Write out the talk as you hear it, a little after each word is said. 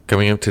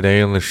Coming up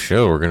today on the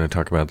show, we're going to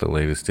talk about the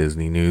latest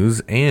Disney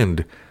news,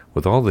 and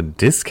with all the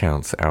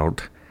discounts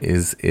out,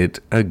 is it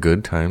a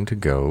good time to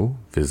go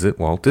visit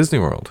Walt Disney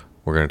World?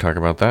 We're going to talk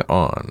about that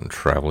on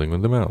Traveling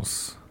with the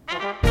Mouse.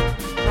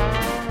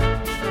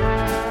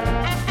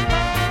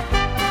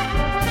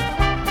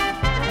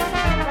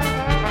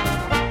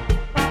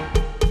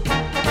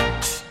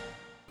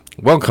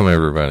 Welcome,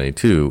 everybody,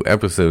 to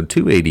episode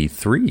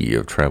 283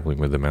 of Traveling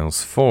with the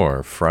Mouse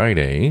for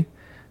Friday,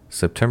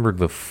 September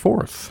the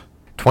 4th,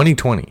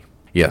 2020.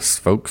 Yes,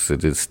 folks,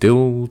 it is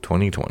still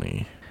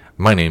 2020.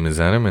 My name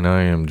is Adam, and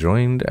I am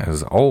joined,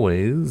 as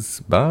always,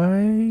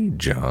 by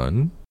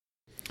John.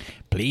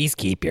 Please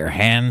keep your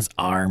hands,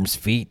 arms,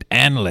 feet,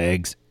 and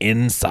legs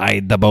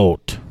inside the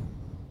boat.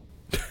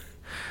 Is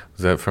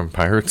that from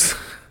Pirates?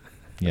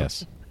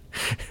 Yes.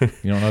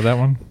 You don't know that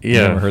one? Yeah.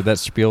 You ever heard that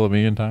spiel a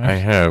million times? I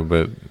have,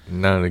 but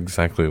not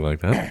exactly like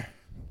that.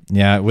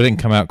 Yeah, it didn't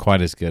come out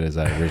quite as good as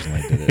I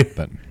originally did it,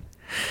 but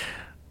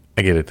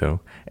I get it, though.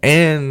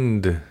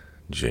 And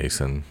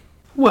Jason.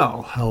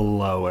 Well,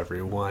 hello,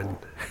 everyone.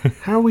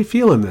 How are we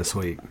feeling this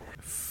week?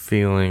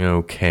 Feeling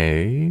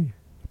okay?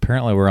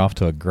 apparently we're off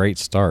to a great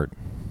start.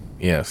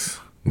 Yes.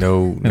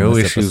 No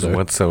issues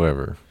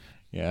whatsoever.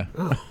 Yeah.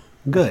 Oh,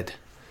 good.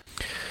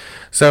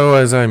 So,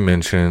 as I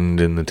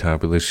mentioned in the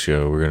top of the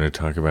show, we're going to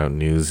talk about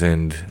news,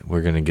 and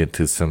we're going to get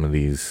to some of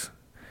these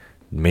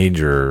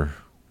major,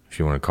 if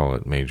you want to call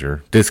it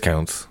major,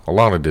 discounts. A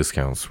lot of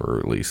discounts were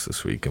released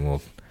this week, and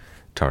we'll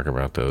talk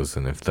about those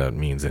and if that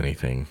means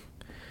anything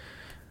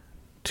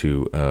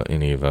to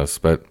any of us.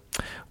 But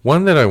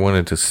one that I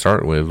wanted to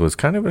start with was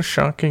kind of a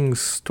shocking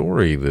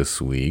story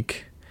this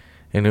week,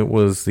 and it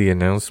was the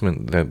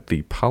announcement that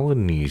the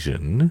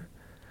Polynesian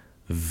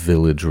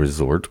Village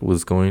Resort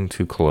was going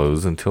to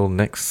close until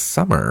next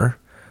summer,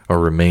 or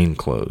remain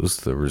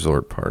closed, the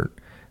resort part,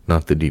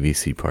 not the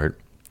DVC part.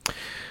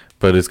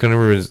 But it's going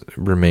to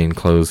remain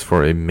closed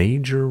for a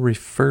major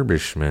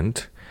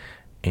refurbishment,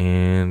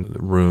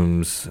 and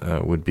rooms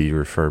would be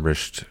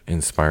refurbished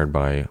inspired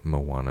by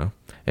Moana.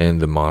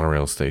 And the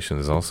monorail station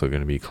is also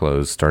going to be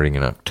closed starting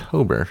in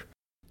October.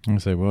 I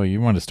say, well,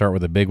 you wanted to start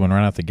with a big one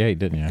right out the gate,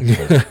 didn't you?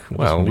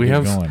 Well,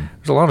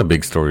 there's a lot of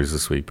big stories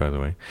this week, by the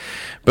way.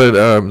 But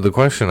the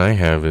question I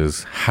have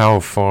is, how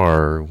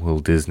far will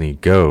Disney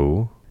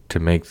go to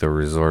make the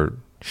resort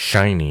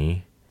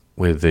shiny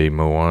with a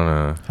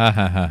Moana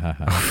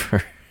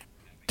offer?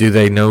 Do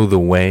they know the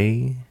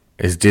way?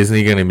 Is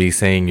Disney going to be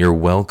saying you're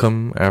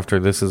welcome after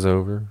this is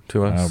over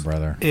to us? Oh,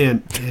 brother.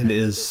 And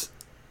is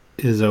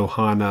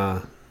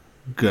Ohana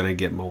going to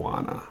get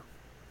Moana?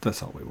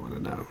 That's all we want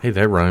to know. Hey,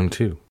 that rhymed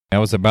too. I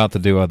was about to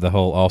do the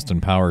whole Austin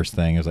Powers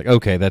thing. I was like,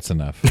 okay, that's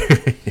enough.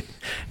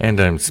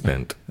 And I'm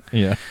spent.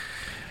 Yeah.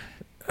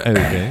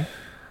 Okay.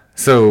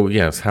 So,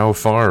 yes, how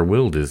far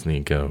will Disney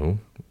go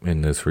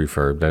in this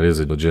refurb? That is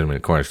a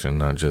legitimate question,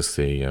 not just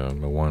a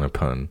Moana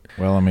pun.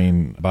 Well, I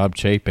mean, Bob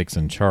Chapek's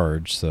in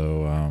charge,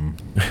 so...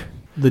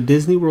 The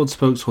Disney World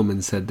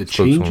spokeswoman said the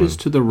changes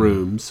to the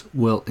rooms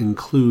will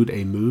include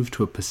a move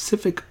to a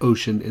Pacific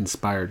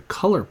Ocean-inspired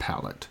color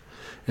palette,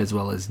 as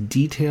well as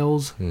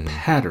details,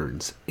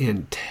 patterns,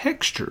 and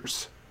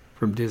textures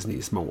from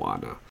Disney's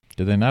Moana.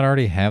 Do they not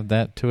already have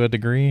that to a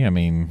degree? I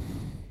mean...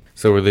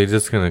 So are they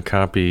just going to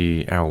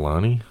copy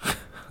Aulani?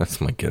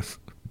 That's my guess.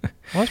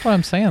 Well, that's what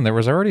I'm saying. There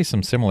was already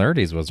some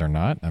similarities, was there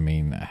not? I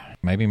mean,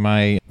 maybe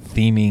my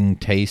theming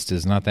taste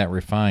is not that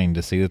refined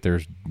to see that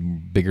there's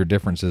bigger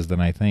differences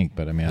than I think.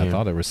 But, I mean, I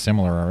thought it was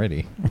similar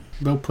already.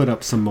 They'll put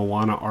up some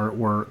Moana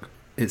artwork.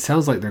 It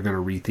sounds like they're going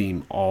to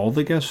retheme all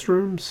the guest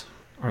rooms.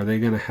 Are they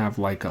going to have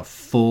like a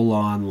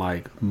full-on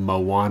like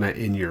Moana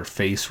in your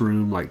face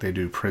room like they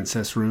do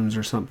princess rooms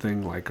or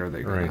something? Like, are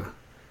they going to...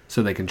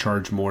 So they can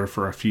charge more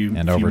for a few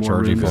and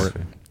overcharge you for it.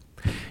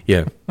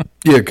 Yeah,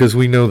 because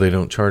we know they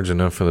don't charge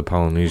enough for the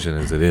Polynesian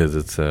as it is.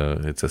 It's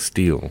a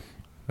steal.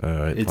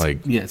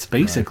 It's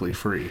basically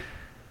free.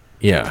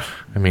 Yeah,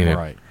 I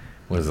mean,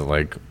 was it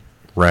like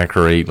rack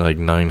rate like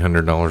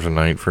 $900 a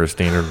night for a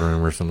standard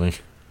room or something?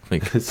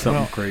 Like It's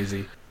something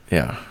crazy.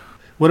 Yeah.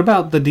 What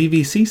about the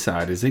DVC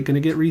side? Is it going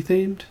to get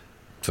rethemed?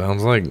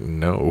 Sounds like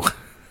no,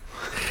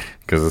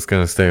 because it's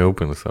going to stay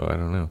open. So I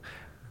don't know.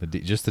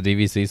 Just the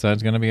DVC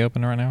side's going to be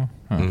open right now?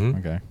 Huh,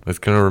 okay. It's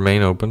going to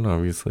remain open,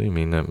 obviously. I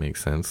mean, that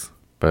makes sense.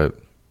 But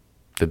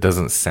it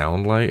doesn't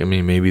sound like... I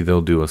mean, maybe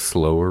they'll do a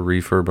slower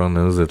refurb on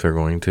those if they're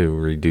going to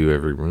redo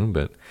every room.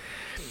 But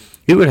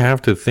you would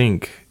have to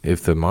think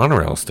if the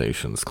monorail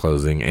station's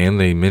closing, and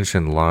they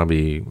mentioned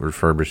lobby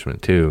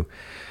refurbishment too.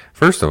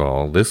 First of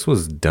all, this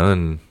was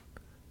done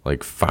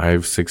like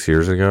 5-6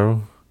 years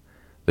ago.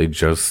 They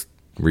just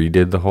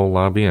redid the whole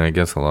lobby, and I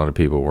guess a lot of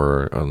people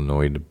were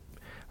annoyed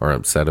or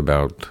upset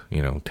about,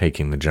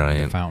 taking the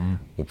giant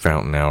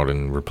fountain out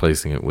and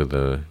replacing it with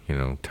a,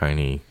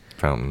 tiny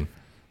fountain.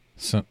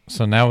 So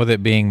now with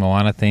it being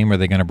Moana theme, are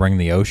they going to bring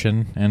the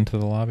ocean into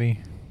the lobby?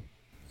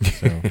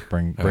 So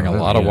bring a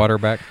lot of water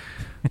back?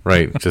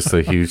 Right, just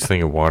a huge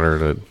thing of water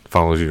that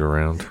follows you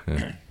around.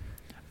 Yeah.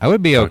 I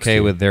would be okay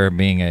with there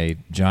being a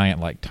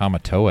giant like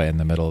Tamatoa in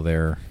the middle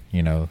there,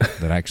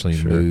 that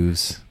actually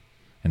moves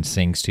and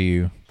sings to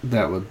you.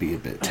 That would be a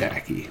bit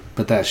tacky,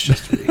 but that's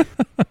just me.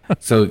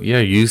 So, yeah,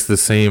 use the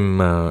same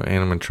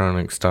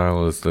animatronic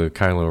style as the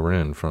Kylo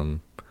Ren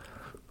from...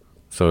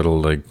 So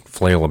it'll, like,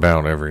 flail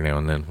about every now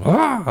and then.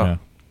 Ah! Yeah.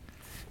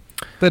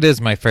 That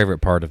is my favorite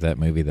part of that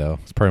movie, though.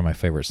 It's probably my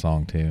favorite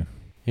song, too.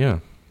 Yeah.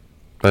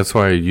 That's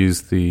why I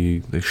used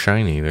the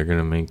shiny. They're going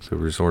to make the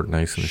resort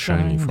nice and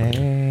shiny for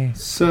you.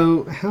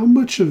 So how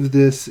much of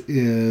this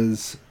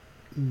is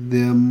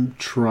them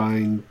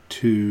trying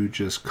to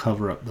just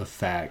cover up the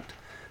fact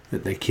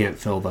that they can't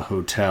fill the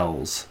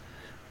hotels,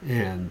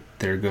 and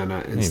they're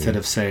gonna, instead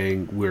of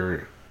saying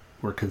we're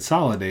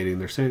consolidating,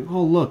 they're saying,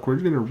 oh look, we're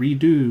gonna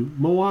redo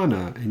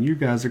Moana and you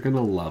guys are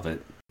gonna love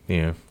it.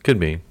 Yeah, could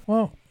be.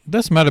 Well,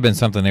 this might have been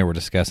something they were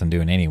discussing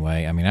doing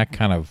anyway. I mean, I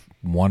kind of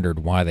wondered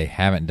why they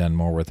haven't done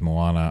more with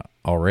Moana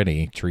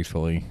already,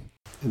 truthfully.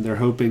 And they're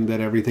hoping that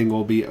everything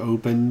will be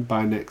open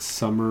by next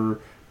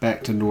summer,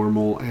 back to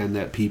normal, and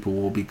that people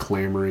will be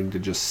clamoring to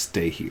just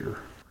stay here.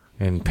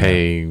 And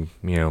pay,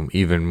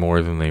 even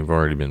more than they've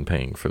already been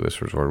paying for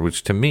this resort,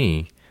 which to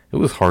me, it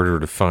was harder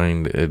to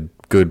find a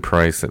good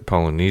price at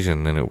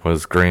Polynesian than it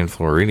was Grand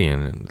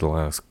Floridian in the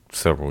last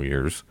several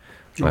years.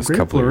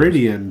 Grand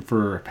Floridian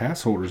for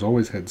pass holders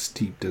always had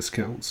steep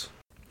discounts.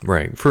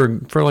 Right. For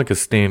like a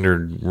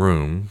standard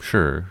room,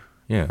 sure.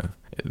 Yeah.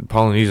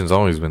 Polynesian's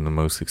always been the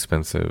most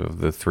expensive of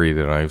the three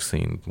that I've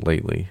seen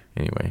lately,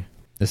 anyway.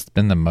 It's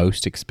been the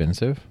most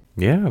expensive?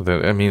 Yeah,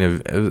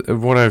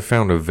 of what I've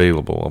found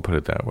available, I'll put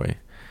it that way.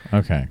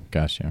 Okay,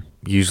 gotcha.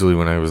 Usually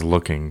when I was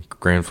looking,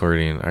 Grand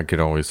Floridian, I could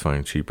always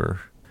find cheaper.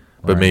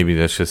 But Right. maybe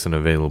that's just an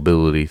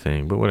availability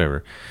thing, but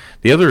whatever.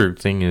 The other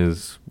thing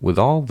is, with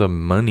all the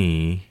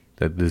money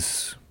that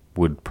this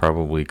would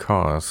probably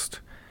cost,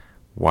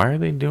 why are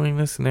they doing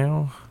this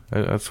now?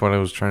 That's what I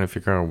was trying to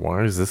figure out.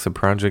 Why is this a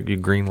project you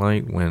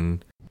greenlight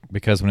when...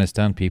 Because when it's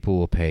done, people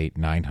will pay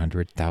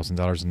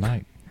 $900,000 a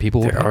night.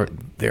 People will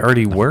They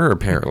already were,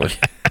 apparently.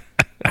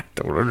 I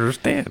don't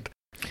understand.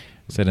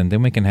 said, and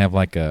then we can have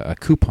like a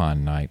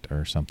coupon night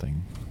or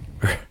something.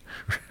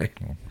 Right.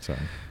 So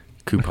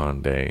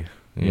Coupon day.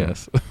 Yeah.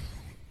 yes.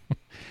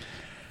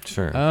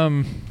 Sure.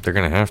 They're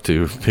going to have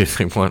to if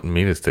they want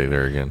me to stay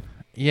there again.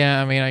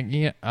 Yeah, I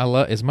mean, I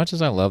love, as much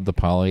as I love the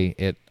Poly,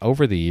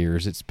 over the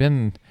years, it's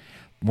been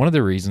one of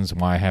the reasons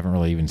why I haven't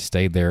really even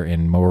stayed there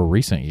in more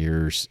recent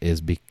years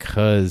is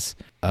because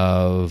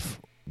of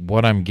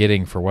what I'm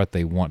getting for what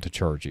they want to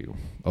charge you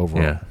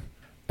overall. Yeah.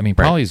 I mean,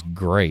 Right. Poly's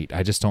great.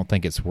 I just don't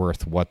think it's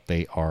worth what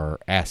they are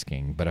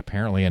asking. But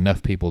apparently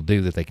enough people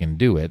do that they can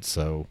do it,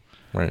 so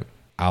Right.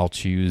 I'll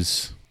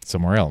choose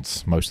somewhere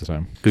else most of the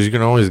time. Because you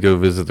can always go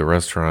visit the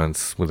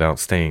restaurants without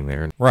staying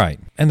there. Right.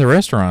 And the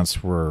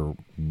restaurants were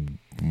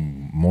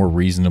more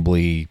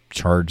reasonably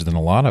charged than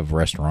a lot of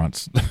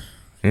restaurants.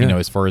 Yeah.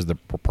 As far as the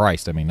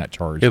price. I mean, not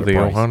charged. Yeah, but the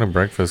price. Ohana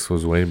breakfast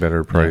was way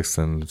better priced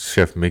than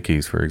Chef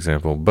Mickey's, for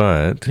example.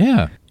 But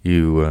Yeah.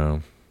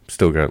 you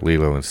still got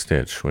Lilo and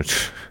Stitch,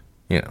 which,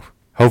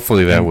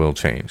 hopefully that will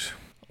change.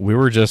 We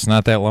were just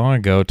not that long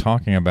ago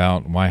talking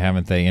about why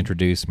haven't they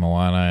introduced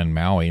Moana and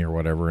Maui or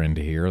whatever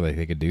into here.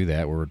 They could do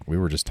that. We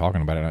were just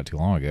talking about it not too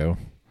long ago.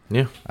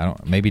 Yeah.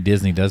 Maybe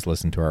Disney does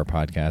listen to our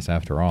podcast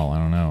after all. I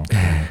don't know.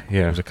 Yeah.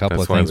 There's a couple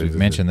of things we've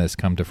mentioned that's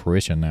come to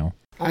fruition now.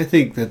 I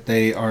think that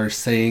they are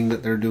saying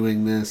that they're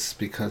doing this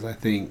because I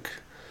think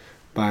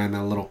buying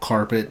a little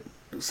carpet,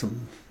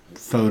 some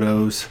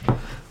photos,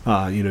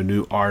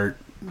 new art,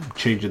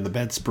 changing the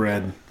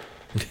bedspread,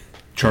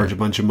 charge a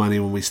bunch of money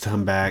when we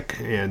come back,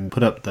 and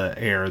put up the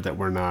air that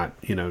we're not,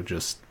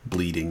 just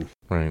bleeding.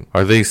 Right.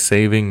 Are they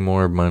saving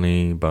more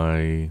money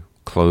by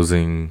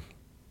closing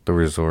the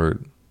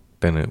resort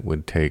than it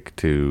would take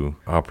to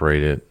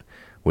operate it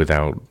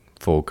without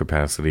full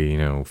capacity,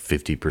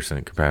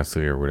 50%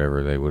 capacity or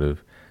whatever they would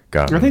have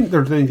gotten? I think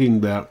they're thinking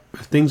that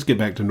if things get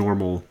back to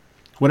normal,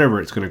 whatever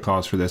it's going to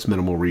cost for this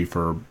minimal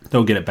refurb,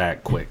 they'll get it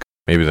back quick.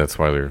 Maybe that's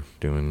why they're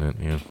doing that,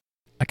 yeah.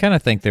 I kind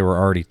of think they were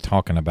already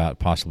talking about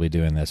possibly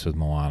doing this with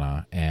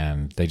Moana,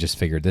 and they just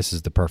figured this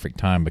is the perfect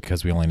time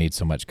because we only need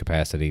so much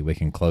capacity. We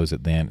can close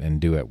it then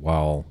and do it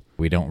while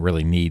we don't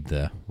really need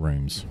the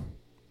rooms,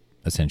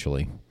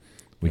 essentially.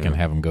 We can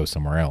have them go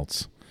somewhere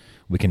else.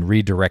 We can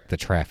redirect the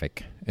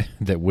traffic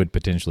that would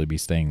potentially be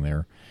staying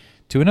there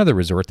to another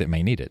resort that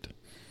may need it.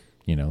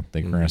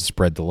 They're going to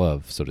spread the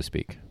love, so to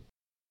speak.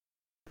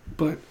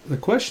 But the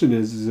question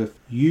is if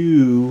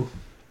you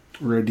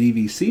are a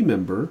DVC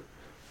member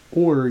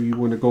or you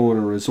want to go on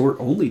a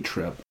resort-only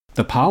trip,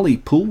 the Poly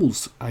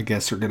pools, I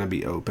guess, are going to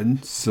be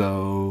open.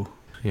 So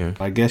Yeah.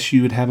 I guess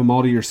you would have them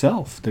all to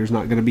yourself. There's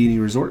not going to be any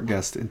resort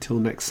guests until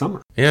next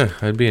summer. Yeah,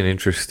 that'd be an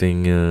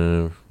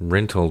interesting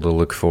rental to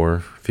look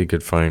for if you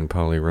could find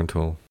Poly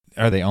rental.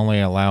 Are they only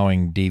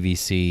allowing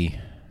DVC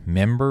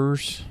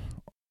members?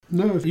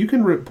 No, you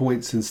can rent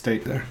points and stay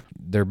there.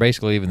 They're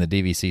basically leaving the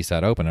DVC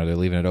side open. Are they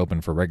leaving it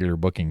open for regular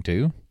booking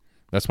too?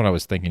 That's what I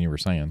was thinking you were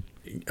saying.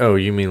 Oh,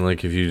 you mean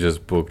like if you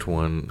just booked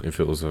one, if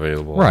it was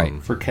available?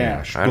 Right. For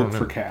cash. I don't Book know.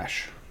 for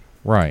cash.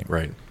 Right.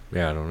 Right.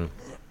 Yeah, I don't know.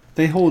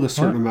 They hold a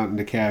certain amount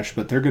into cash,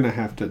 but they're going to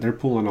have to, they're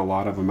pulling a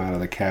lot of them out of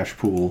the cash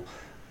pool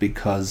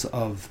because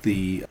of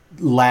the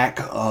lack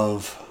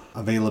of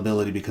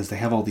availability, because they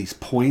have all these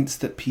points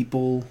that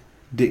people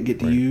didn't get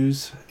to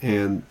use,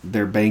 and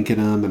they're banking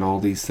them and all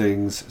these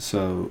things.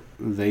 So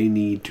they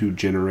need to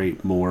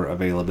generate more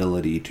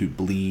availability to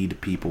bleed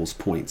people's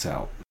points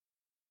out.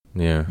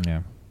 Yeah,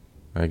 Yeah.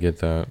 I get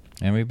that.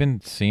 And we've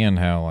been seeing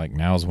how like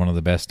now is one of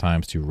the best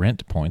times to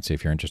rent points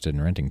if you're interested in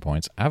renting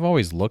points. I've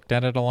always looked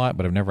at it a lot,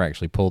 but I've never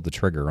actually pulled the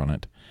trigger on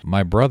it.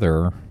 My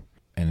brother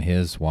and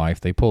his wife,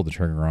 they pulled the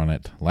trigger on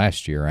it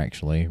last year,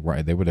 actually.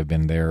 Right, they would have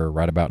been there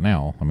right about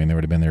now. I mean, they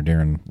would have been there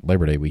during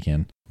Labor Day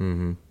weekend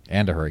Mm-hmm.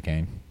 and a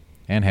hurricane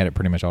and had it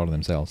pretty much all to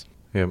themselves.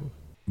 Yep.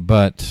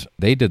 But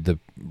they did the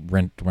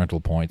rental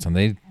points, and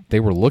they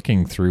were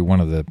looking through one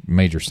of the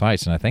major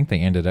sites, and I think they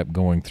ended up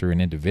going through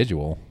an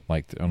individual,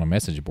 like on a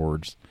message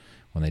boards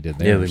when they did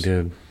theirs. Yeah,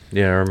 they did.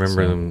 Yeah, I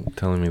remember So- them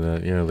telling me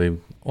that. Yeah, they.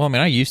 Well, I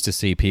mean, I used to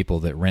see people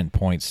that rent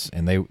points,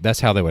 and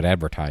that's how they would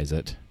advertise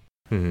it,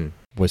 Mm-hmm.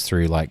 was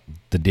through like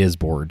the Diz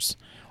boards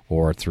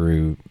or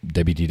through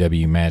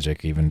WDW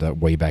Magic, even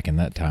way back in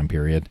that time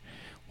period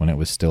when it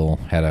was still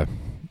had a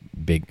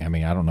big, I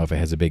mean, I don't know if it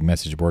has a big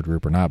message board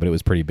group or not, but it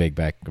was pretty big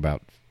back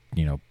about,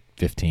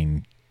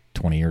 15,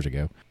 20 years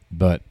ago.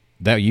 But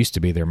that used to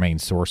be their main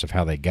source of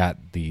how they got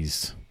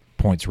these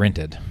points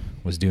rented,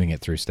 was doing it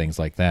through things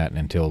like that,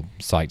 until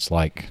sites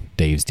like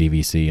Dave's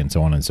DVC and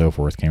so on and so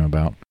forth came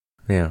about.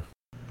 Yeah.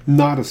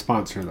 Not a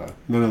sponsor, though.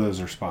 None of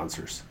those are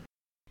sponsors.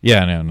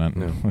 Yeah,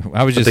 no.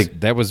 I was But just,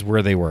 that was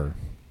where they were.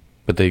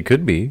 But they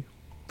could be,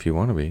 if you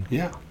want to be.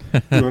 Yeah. You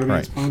want to be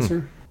Right. a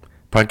sponsor?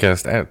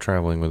 Podcast at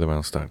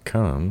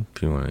travelingwithamouse.com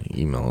if you want to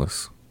email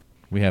us.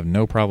 We have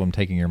no problem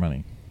taking your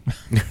money.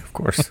 Of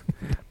course.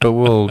 But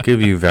we'll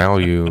give you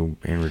value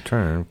in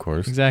return, of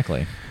course.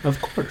 Exactly.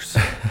 Of course.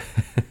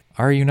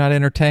 Are you not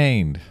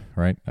entertained?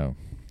 Right? Oh,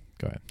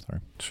 go ahead.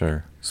 Sorry.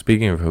 Sure.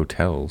 Speaking of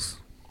hotels,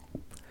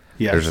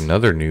 Yes. there's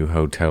another new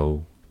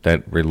hotel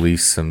that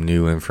released some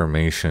new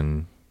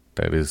information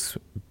that is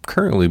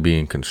currently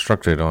being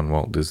constructed on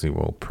Walt Disney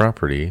World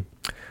property,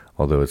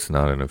 although it's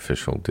not an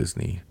official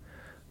Disney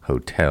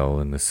hotel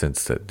in the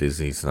sense that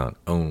Disney's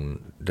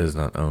does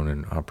not own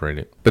and operate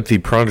it. But the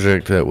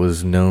project that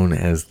was known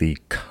as the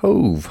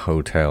Cove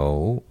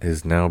Hotel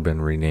has now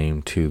been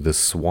renamed to the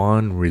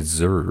Swan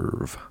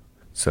Reserve.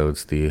 So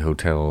it's the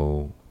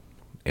hotel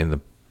in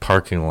the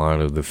parking lot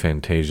of the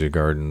Fantasia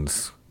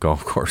Gardens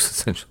golf course,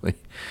 essentially.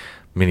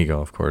 Mini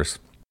golf course.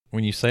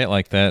 When you say it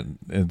like that,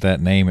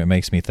 that name, it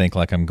makes me think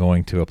like I'm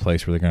going to a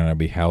place where they're going to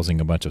be housing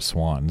a bunch of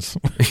swans.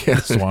 Yeah.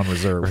 The Swan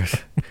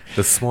Reserve.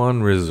 The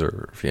Swan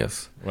Reserve,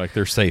 yes. Like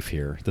they're safe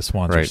here. The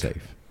swans are Right.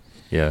 safe.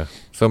 Yeah.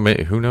 So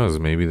who knows?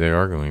 Maybe they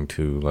are going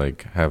to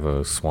have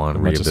a swan A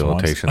bunch of swans.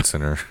 rehabilitation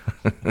center.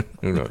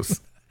 Who knows?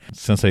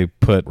 Since they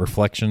put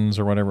Reflections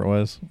or whatever it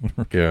was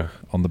Yeah.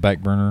 on the back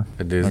burner.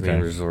 A Disney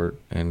Okay. resort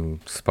and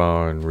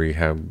spa and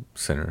rehab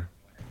center.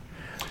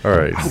 All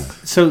right.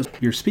 So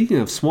you're speaking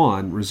of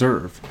Swan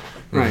Reserve,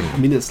 right? I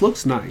mean, this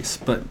looks nice,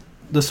 but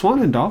the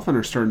Swan and Dolphin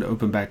are starting to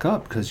open back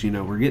up because,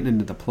 we're getting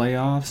into the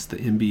playoffs. The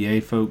NBA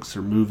folks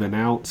are moving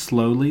out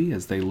slowly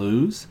as they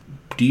lose.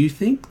 Do you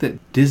think that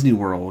Disney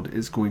World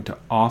is going to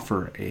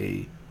offer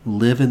a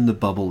live in the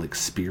bubble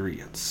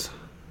experience?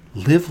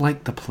 Live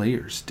like the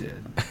players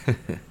did.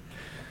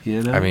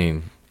 I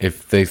mean,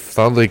 if they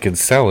thought they could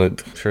sell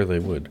it, sure they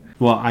would.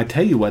 Well, I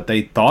tell you what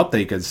they thought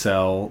they could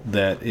sell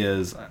that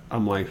is,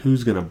 I'm like,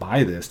 who's going to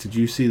buy this? Did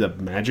you see the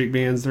magic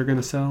bands they're going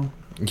to sell?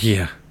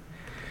 Yeah.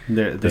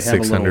 They The have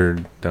a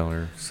little,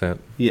 $600 set.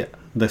 yeah,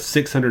 the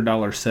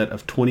 $600 set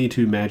of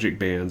 22 magic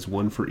bands,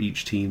 one for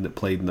each team that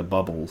played in the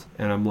bubbles.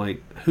 And I'm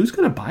like, who's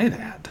going to buy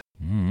that?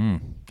 Mm-hmm.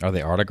 Are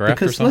they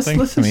autographed or Because something?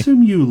 let's I mean,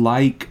 assume you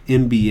like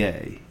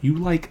NBA. You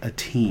like a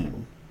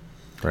team.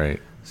 Right.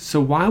 So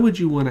why would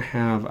you want to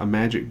have a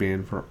magic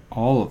band for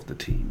all of the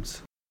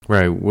teams?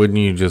 Right. Wouldn't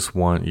you just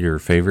want your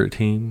favorite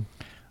team?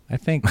 I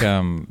think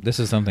this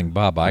is something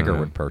Bob Iger Uh-huh.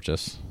 would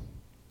purchase.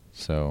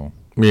 So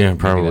Yeah,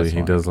 probably. that's He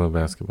why. does love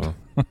basketball.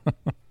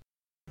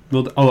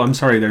 Well, I'm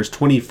sorry. There's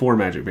 24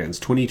 magic bands,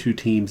 22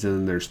 teams, and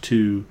then there's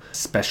two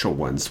special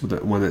ones.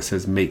 One that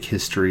says Make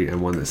History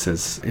and one that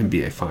says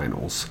NBA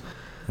Finals.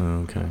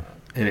 Okay.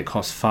 And it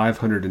costs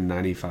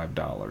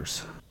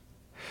 $595.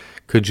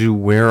 Could you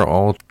wear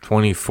all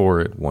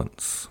 24 at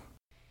once?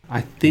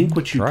 I think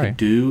what you Try. could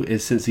do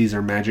is, since these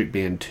are Magic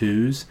Band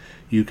 2s,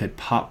 you could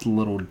pop the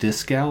little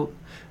disc out,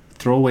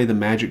 throw away the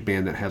Magic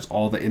Band that has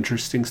all the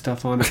interesting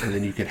stuff on it, and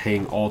then you could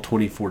hang all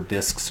 24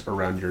 discs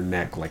around your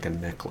neck like a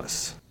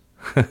necklace.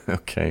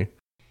 Okay.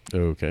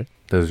 okay.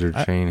 Does your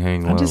chain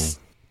hang low?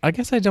 I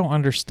guess I don't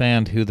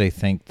understand who they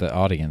think the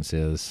audience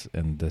is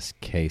in this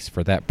case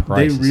for that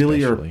price. They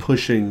really especially. are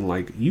pushing,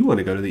 like, you want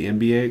to go to the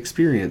NBA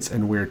experience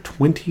and wear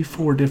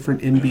 24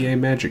 different NBA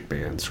Magic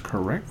Bands,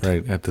 correct?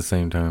 Right, at the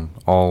same time.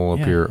 All up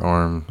Yeah. your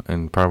arm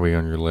and probably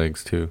on your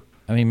legs, too.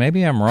 I mean,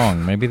 maybe I'm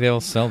wrong. Maybe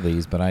they'll sell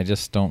these, but I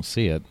just don't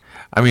see it.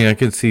 I mean, I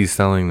could see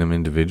selling them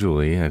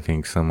individually. I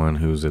think someone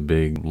who's a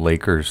big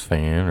Lakers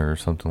fan or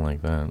something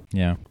like that.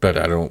 Yeah. But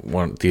I don't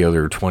want the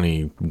other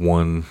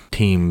 21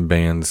 team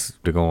bands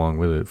to go along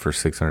with it for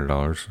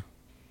 $600.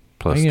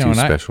 plus You know, two and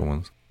special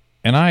ones.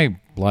 And I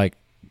like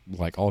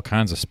all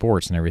kinds of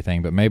sports and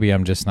everything, but maybe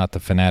I'm just not the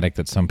fanatic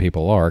that some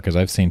people are, because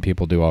I've seen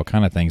people do all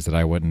kind of things that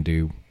I wouldn't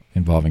do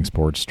involving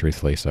sports,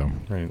 truthfully. So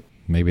Right.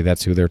 maybe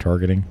that's who they're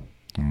targeting.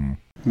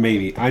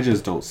 Maybe. I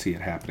just don't see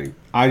it happening.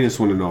 I just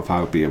want to know if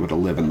I would be able to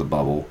live in the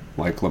bubble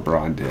like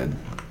LeBron did.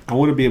 I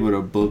want to be able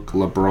to book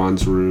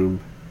LeBron's room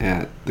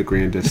at the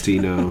Grand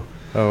Destino.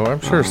 Oh,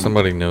 I'm sure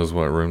somebody knows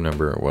what room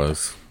number it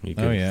was. You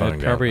can Oh yeah, find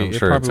it probably, out. I'm it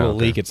sure probably it's will out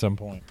leak there. at some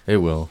point. It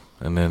will,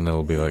 and then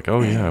they'll be like,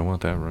 "Oh yeah, I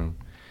want that room."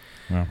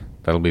 Yeah.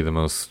 That'll be the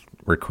most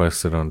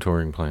requested on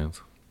touring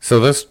plans. So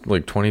that's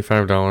like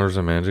 $25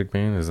 a Magic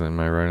Band. Am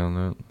I right on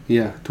that?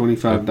 Yeah,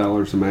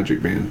 $25 a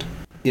Magic Band.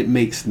 It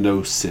makes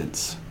no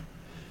sense.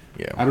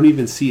 Yeah. I don't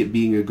even see it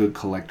being a good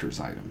collector's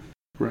item.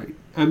 Right.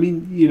 I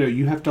mean, you know,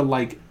 you have to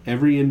like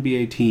every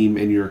NBA team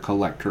and you're a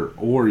collector,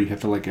 or you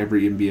have to like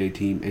every NBA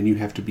team and you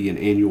have to be an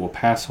annual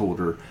pass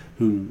holder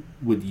who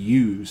would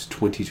use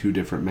 22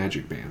 different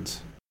Magic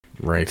Bands.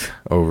 Right.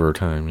 Over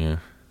time, yeah.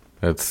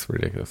 That's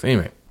ridiculous.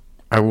 Anyway,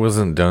 I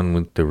wasn't done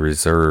with the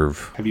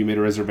reserve. Have you made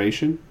a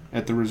reservation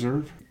at the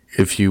reserve?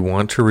 If you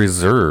want to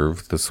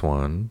reserve this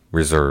one,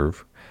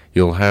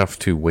 you'll have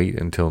to wait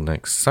until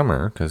next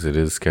summer because it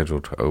is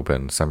scheduled to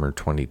open summer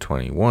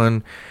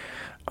 2021.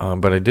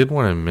 But I did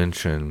want to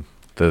mention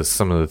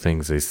some of the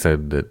things they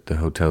said that the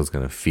hotel is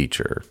going to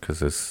feature, because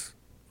this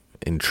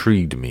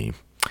intrigued me.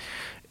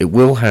 It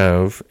will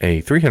have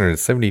a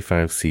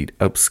 375-seat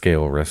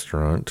upscale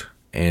restaurant,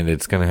 and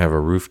it's going to have a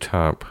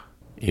rooftop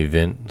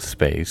event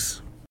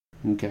space.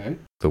 Okay.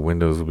 The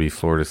windows will be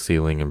floor to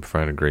ceiling and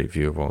provide a great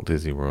view of Walt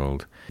Disney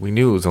World. We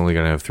knew it was only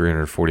going to have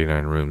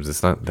 349 rooms.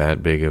 It's not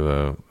that big of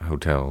a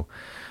hotel,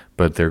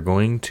 but they're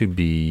going to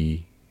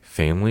be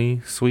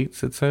family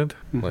suites, it said.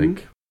 Mhm.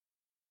 Like,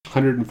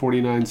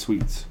 149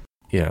 suites.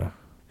 yeah.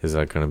 Is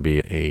that going to be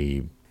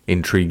a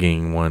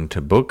intriguing one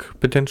to book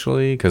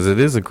potentially? Because it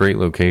is a great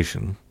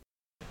location.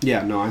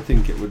 Yeah, no, I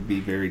think it would be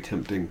very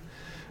tempting,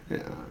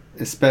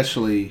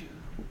 especially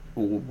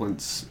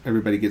once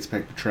everybody gets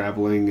back to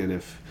traveling, and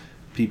if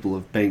people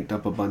have banked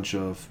up a bunch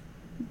of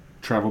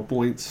travel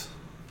points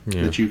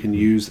that you can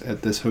use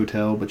at this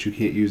hotel, but you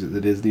can't use at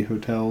the Disney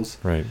hotels.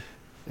 Right.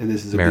 And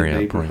this is a Marriott good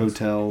neighbor points.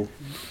 hotel.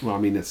 Well, I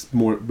mean, it's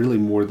really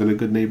more than a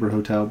good neighbor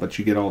hotel, but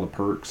you get all the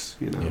perks,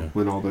 you know, Yeah.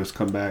 when all those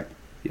come back.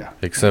 Yeah.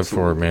 Except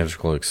for absolutely.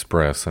 Magical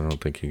Express. I don't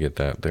think you get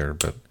that there,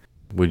 but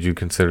would you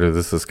consider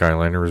this a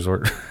Skyliner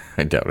resort?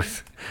 I doubt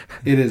it.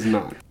 It is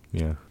not.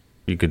 Yeah.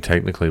 You could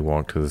technically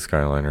walk to the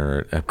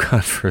Skyliner at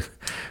Epcot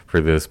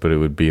for this, but it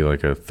would be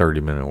like a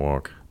 30-minute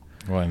walk.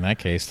 Well, in that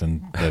case,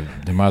 then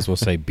they might as well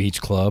say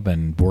Beach Club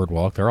and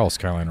Boardwalk. They're all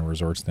Skyliner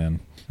resorts then.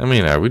 I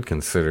mean, I would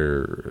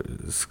consider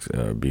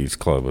Beach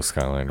Club a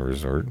Skyliner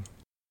resort.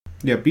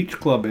 Yeah, Beach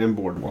Club and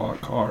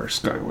Boardwalk are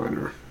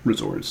Skyliner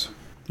resorts.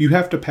 You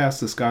have to pass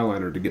the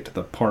Skyliner to get to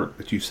the park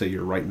that you say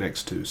you're right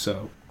next to,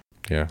 so...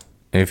 Yeah.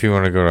 And if you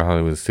want to go to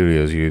Hollywood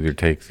Studios, you either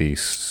take the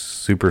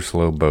super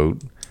slow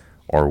boat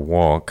or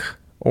walk,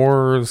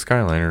 or the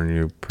Skyliner, and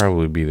you'll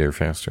probably be there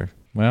faster.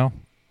 Well,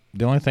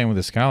 the only thing with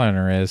the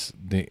Skyliner is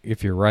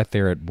if you're right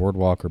there at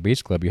Boardwalk or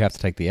Beach Club, you have to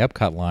take the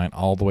Epcot line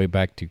all the way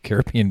back to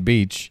Caribbean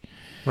Beach,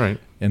 Right.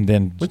 and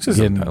then Which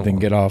isn't that long.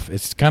 get off.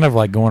 It's kind of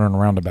like going in a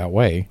roundabout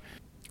way.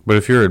 But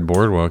if you're at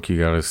Boardwalk, you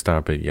got to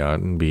stop at Yacht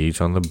and Beach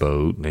on the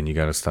boat, and then you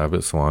got to stop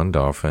at Swan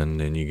Dolphin,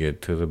 then you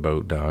get to the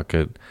boat dock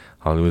at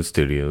Hollywood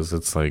Studios.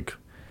 It's like,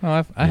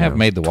 Well, I have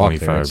made the walk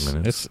there. 25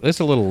 minutes. It's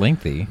a little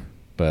lengthy,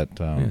 but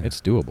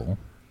it's doable.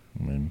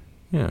 I mean,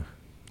 yeah.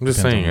 I'm just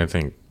Depends saying, on- I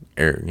think,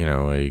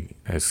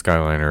 a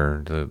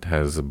Skyliner that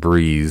has a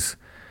breeze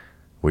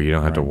where you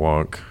don't have to Right.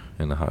 walk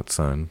in the hot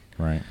sun,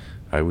 right.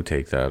 I would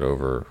take that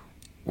over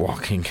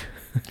walking.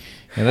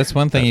 Yeah, that's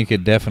one thing you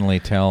could definitely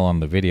tell on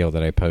the video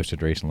that I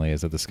posted recently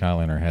is that the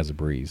Skyliner has a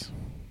breeze.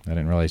 I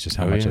didn't realize just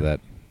how Oh, much yeah. of that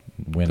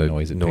wind The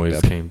noise it noise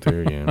picked up. came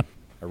through, yeah.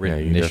 Yeah,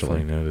 you initially.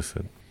 definitely notice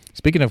it.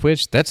 Speaking of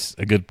which, that's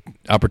a good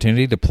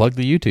opportunity to plug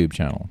the YouTube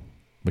channel,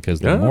 because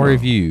the more Oh.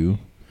 of you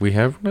We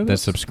have one of that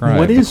those? subscribe,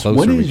 What the is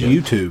closer we get.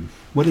 YouTube?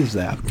 What is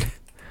that?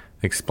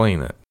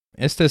 Explain it.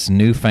 It's this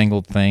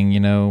newfangled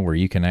thing, where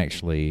you can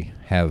actually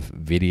have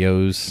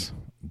videos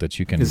that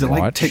you can Is it watch.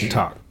 like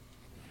TikTok?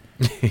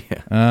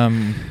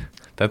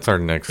 That's our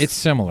next It's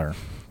similar,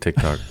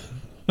 TikTok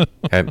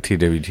at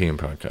TWTM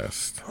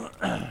podcast.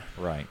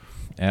 right?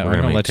 gonna I'm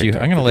gonna make let you.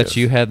 TikTok I'm gonna let videos.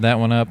 you head that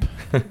one up.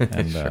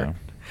 And, Sure.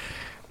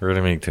 We're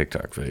gonna make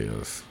TikTok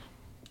videos.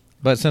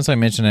 But since I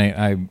mentioned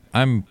it,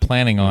 I'm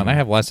planning on. I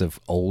have lots of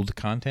old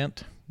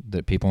content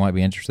that people might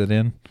be interested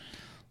in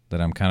that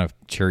I'm kind of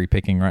cherry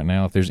picking right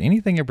now. If there's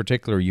anything in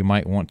particular you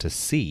might want to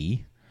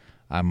see,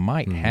 I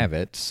might have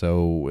it.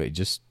 So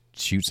just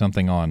shoot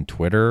something on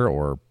Twitter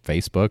or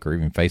Facebook or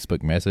even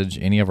Facebook message,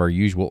 any of our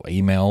usual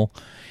email,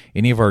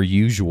 any of our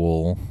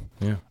usual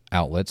Yeah.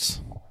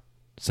 outlets.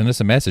 Send us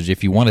a message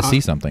if you want to see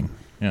something.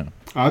 Yeah.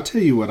 I'll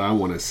tell you what I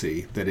want to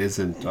see that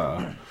isn't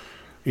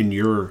in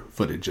your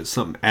footage. It's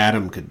something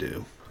Adam could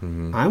do.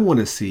 I want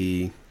to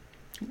see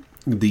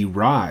the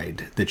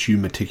ride that you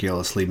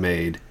meticulously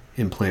made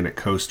in Planet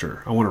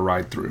Coaster. I want to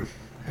ride through.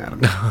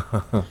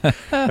 Adam.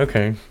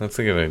 Okay, that's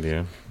a good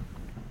idea.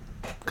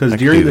 Because I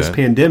could during do this that.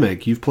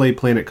 pandemic, you've played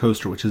Planet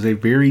Coaster, which is a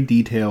very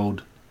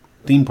detailed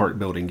theme park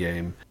building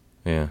game.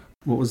 Yeah.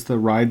 What was the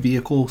ride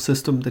vehicle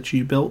system that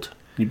you built?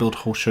 You built a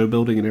whole show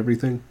building and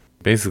everything?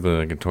 Basically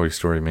like a Toy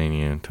Story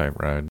Mania type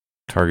ride.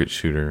 Target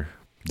shooter.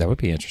 That would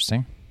be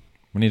interesting.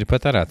 We need to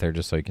put that out there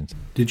just so you can.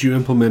 Did you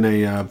implement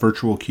a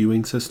virtual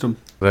queuing system?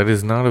 That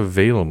is not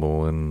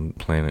available in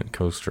Planet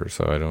Coaster,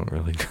 so I don't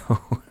really know.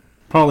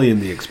 Probably in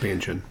the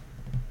expansion.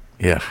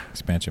 Yeah.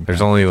 Expansion. There's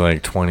pack. only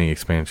like 20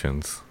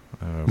 expansions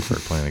for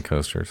Planet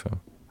Coaster, so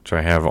which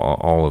I have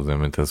all of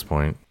them at this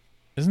point.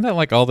 Isn't that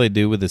like all they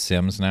do with the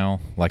Sims now?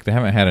 Like they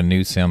haven't had a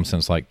new Sim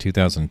since like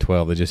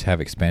 2012. They just have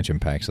expansion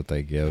packs that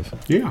they give.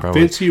 Yeah,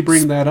 Probably. fancy you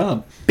bring that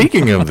up.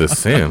 Speaking of The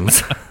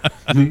Sims,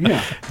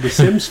 Yeah, The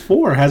Sims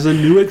 4 has a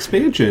new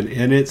expansion,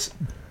 and it's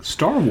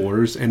Star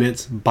Wars, and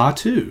it's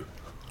Batuu.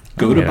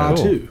 Go to yeah.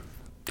 Batuu.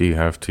 do you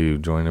have to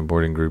join a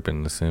boarding group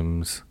in The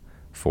Sims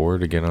 4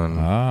 to get on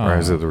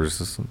Rise of the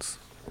Resistance?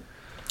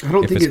 I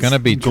don't If think it's gonna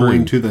be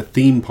going true- to the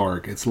theme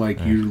park. It's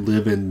like you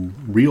live in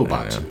real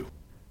Batuu.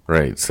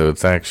 Right, so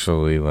it's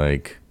actually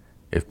like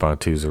if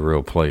Batu's a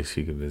real place,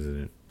 you could visit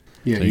it.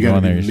 Yeah, So you you go got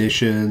in to there, do you-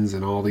 missions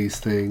and all these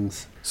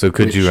things. So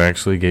could you Which-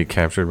 actually get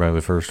captured by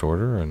the First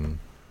Order? And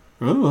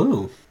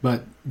Oh,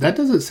 but that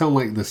doesn't sound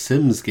like the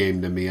Sims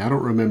game to me. I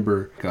don't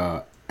remember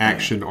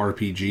action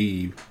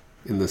RPG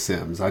in the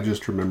Sims. I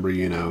just remember,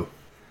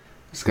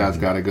 this guy's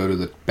got to go to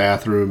the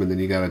bathroom and then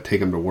you got to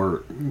take him to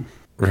work.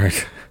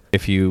 right,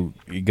 If you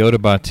go to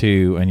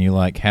Batu and you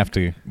like have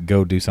to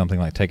go do something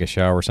like take a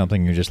shower or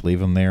something, you just leave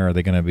them there. Are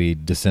they going to be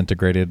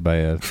disintegrated by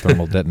a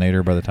thermal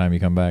detonator by the time you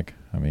come back?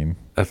 I mean,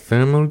 a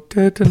thermal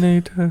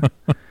detonator.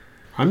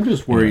 I'm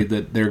just worried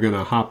that they're going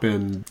to hop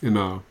in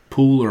a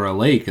pool or a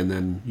lake and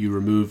then you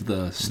remove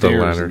the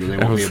stairs ladder. and then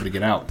they won't be able to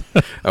get out.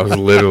 I was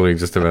literally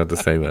just about to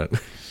say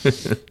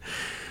that.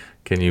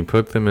 Can you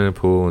put them in a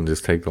pool and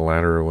just take the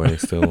ladder away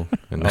still,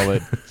 and all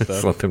that just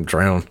stuff. let them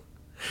drown?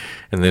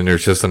 And then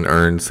there's just an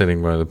urn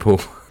sitting by the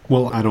pool.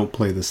 Well, I don't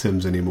play The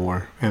Sims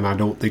anymore, and I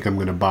don't think I'm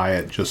going to buy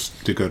it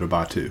just to go to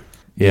Batuu.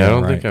 Yeah, I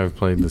don't right. think I've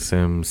played The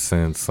Sims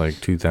since like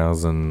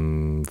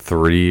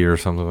 2003 or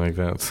something like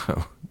that.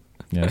 So,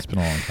 Yeah, it's been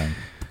a long time.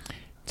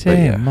 But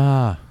yeah.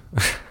 Ma.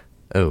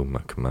 oh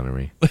my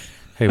commonry.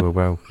 Hey,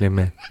 wow,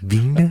 Vina.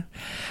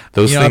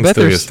 Those You know, I things bet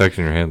still get there's- stuck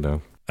in your head,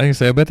 though. I can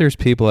say, I bet there's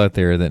people out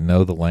there that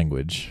know the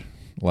language.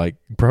 Like,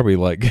 probably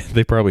like,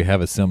 they probably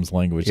have a Sims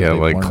language. that Yeah, they've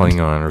like learned.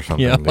 Klingon or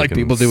something. Yeah, They like can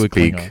people do with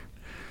speak Klingon.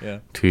 Yeah.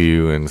 to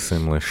you in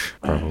Simlish,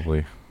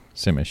 probably.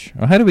 Simish.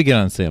 Oh, how do we get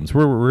on Sims?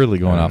 We're really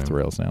going I off don't the know.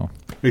 rails now.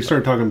 We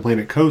started talking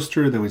Planet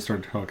Coaster, then we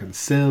started talking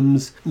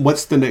Sims.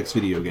 What's the next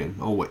video game?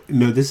 Oh, wait.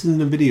 No, this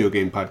isn't a video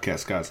game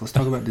podcast, guys. Let's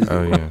talk about Disney.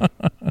 Oh, World.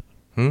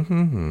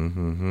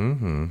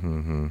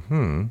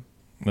 yeah.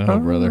 Oh,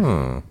 brother.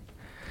 Oh.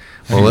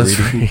 Well, let's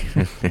read.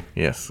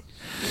 Yes.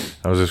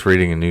 I was just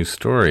reading a new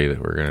story that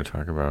we're going to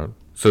talk about.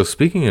 So,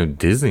 speaking of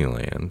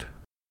Disneyland,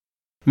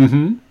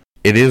 Mm-hmm.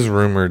 it is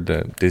rumored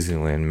that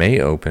Disneyland may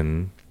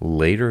open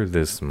later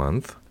this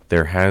month.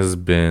 There has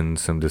been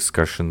some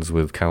discussions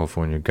with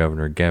California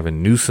Governor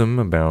Gavin Newsom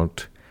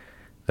about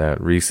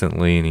that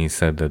recently, and he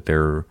said that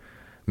they're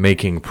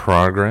making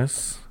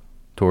progress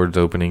towards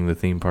opening the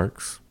theme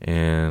parks.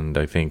 And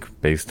I think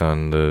based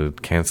on the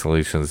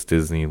cancellations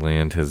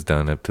Disneyland has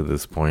done up to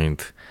this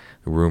point,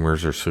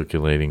 rumors are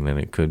circulating that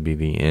it could be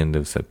the end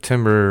of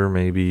September,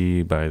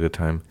 maybe by the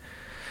time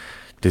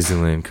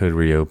Disneyland could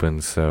reopen.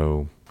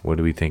 So what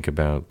do we think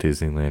about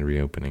Disneyland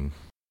reopening?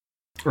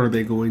 Are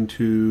they going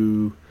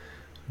to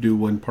do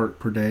one park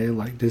per day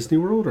like Disney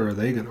World, or are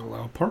they going to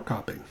allow park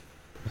hopping?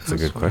 That's a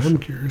good what question. I'm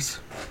curious.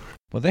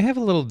 Well, they have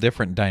a little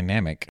different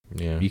dynamic.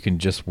 Yeah. You can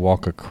just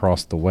walk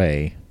across the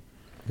way.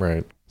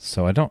 Right.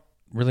 So I don't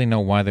really know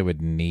why they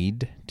would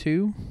need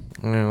to.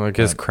 Well, I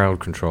guess crowd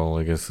control,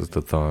 I guess, is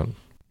the thought.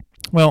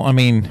 Well, I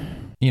mean,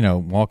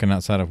 walking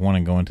outside of one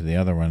and going to the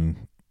other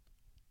one,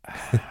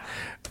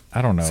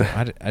 I don't know.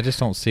 I just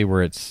don't see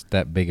where it's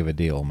that big of a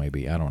deal,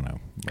 maybe. I don't know.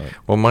 But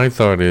Well, my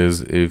thought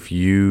is if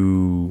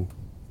you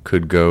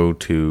could go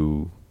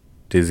to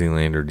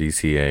Disneyland or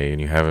DCA and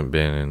you haven't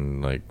been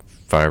in like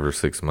 5 or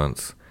 6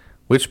 months,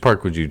 which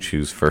park would you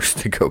choose first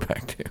to go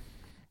back to?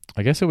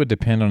 I guess it would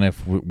depend on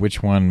if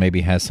which one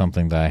maybe has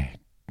something that I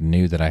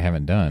knew that I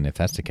haven't done. If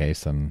that's the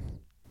case, then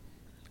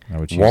I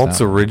would choose Walt's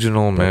that one.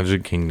 Original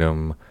Magic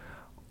Kingdom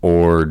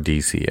or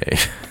DCA?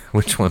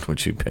 Which one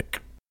would you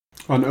pick?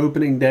 On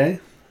opening day,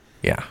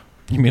 Yeah.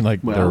 You mean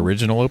like the Well-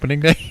 original opening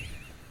day?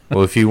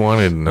 Well, if you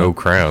wanted no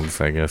crowds,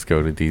 I guess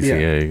go to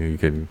DCA. You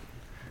could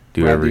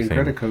do ride the everything.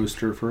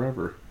 Incredicoaster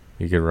forever.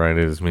 You could ride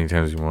it as many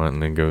times as you want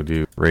and then go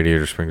do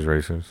Radiator Springs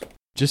Racers.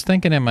 Just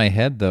thinking in my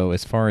head, though,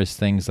 as far as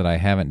things that I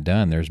haven't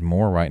done, there's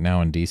more right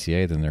now in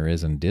DCA than there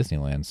is in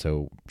Disneyland.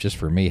 So just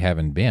for me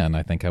having been,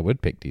 I think I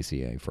would pick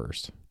DCA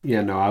first.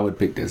 Yeah, no, I would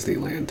pick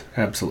Disneyland.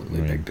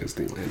 Absolutely Right. pick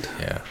Disneyland.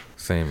 Yeah,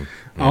 same.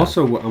 Yeah.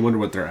 Also, I wonder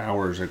what their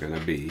hours are going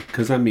to be.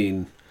 Because, I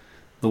mean,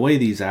 the way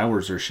these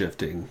hours are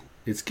shifting,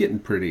 it's getting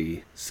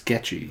pretty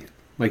sketchy.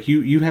 Like,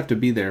 you have to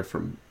be there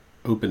from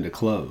open to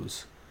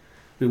close.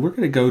 I mean, we're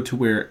going to go to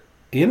where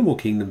Animal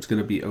Kingdom's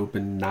going to be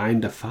open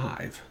 9 to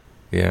 5.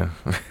 Yeah,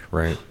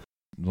 right.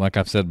 Like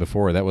I've said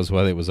before, that was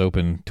why it was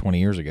open 20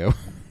 years ago.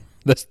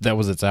 That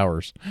was its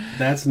hours.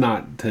 That's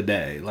not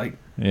today. Like,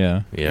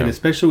 Yeah. Yeah. and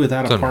especially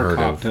without It's a park unheard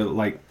hop of. to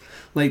like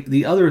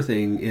the other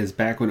thing is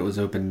back when it was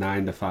open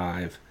 9 to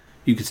 5,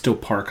 you could still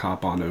park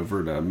hop on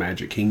over to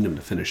Magic Kingdom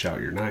to finish out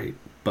your night.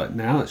 But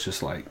now it's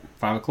just like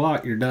 5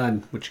 o'clock, you're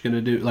done. What you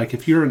gonna do? Like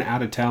if you're an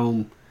out of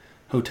town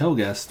hotel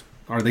guest,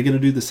 are they going to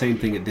do the same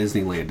thing at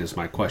Disneyland is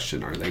my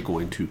question. Are they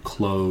going to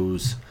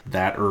close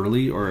that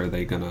early, or are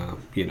they going to,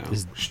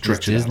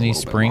 stretch it out a Disney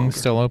little bit Springs longer?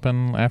 still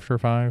open after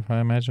 5, I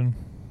imagine?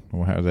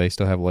 Or do they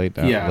still have late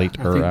Yeah, I think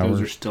hours?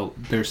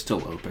 they're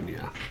still open,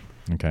 yeah.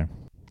 Okay.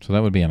 So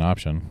that would be an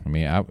option. I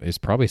mean, it's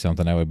probably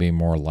something I would be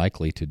more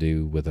likely to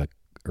do with a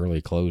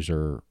early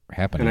closure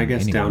happening. And I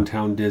guess anywhere.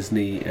 downtown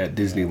Disney at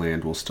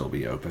Disneyland will still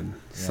be open.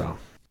 So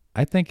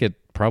I think it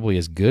probably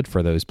is good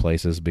for those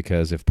places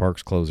because if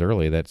parks close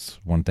early, that's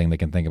one thing they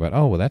can think about.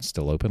 Oh, well, that's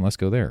still open. Let's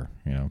go there.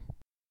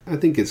 I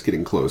think it's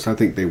getting close. I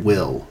think they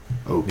will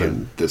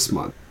open this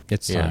month.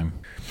 It's Yeah. time.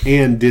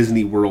 And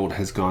Disney World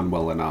has gone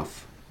well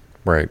enough.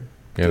 Right.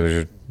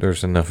 Yeah,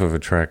 there's enough of a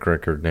track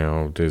record now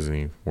of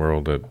Disney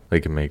World that they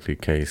can make the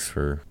case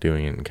for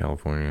doing it in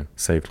California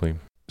safely.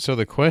 So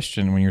the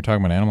question, when you're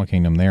talking about Animal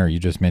Kingdom there, you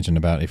just mentioned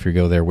about if you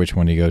go there, which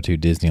one do you go to,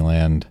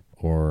 Disneyland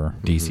or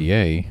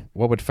DCA?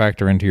 What would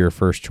factor into your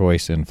first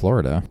choice in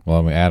Florida? Well,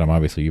 I mean, Adam,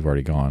 obviously you've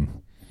already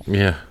gone.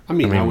 Yeah. I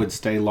mean, I would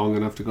stay long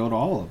enough to go to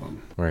all of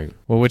them. Right.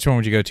 Well, which one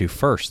would you go to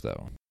first,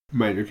 though?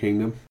 Magic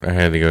Kingdom. I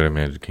had to go to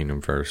Magic Kingdom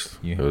first.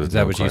 Is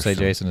that what you say,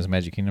 Jason, is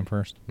Magic Kingdom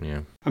first?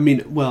 Yeah. I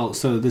mean, well,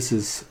 so this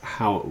is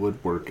how it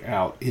would work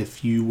out.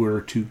 If you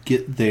were to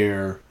get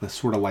there with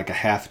sort of like a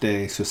half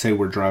day, so say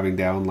we're driving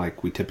down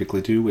like we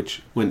typically do,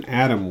 which when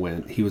Adam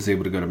went, he was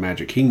able to go to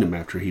Magic Kingdom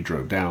after he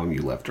drove down.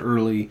 You left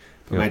early,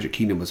 but Magic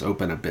Kingdom was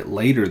open a bit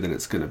later than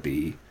it's going to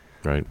be.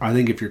 Right. I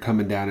think if you're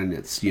coming down and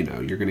it's, you're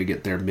going to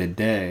get there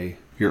midday,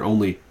 your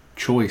only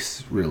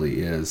choice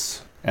really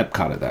is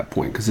Epcot at that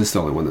point, because it's the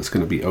only one that's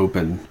going to be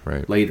open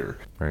later.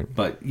 Right.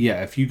 But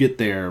yeah, if you get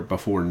there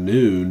before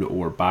noon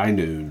or by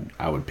noon,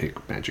 I would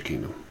pick Magic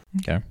Kingdom.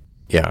 Okay.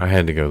 Yeah, I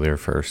had to go there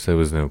first. There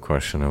was no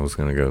question I was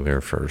going to go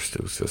there first.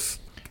 It was just...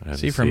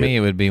 See, for me,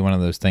 it would be one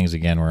of those things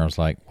again where I was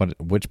like,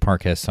 which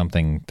park has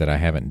something that I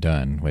haven't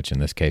done, which in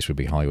this case would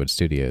be Hollywood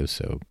Studios.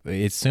 So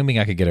assuming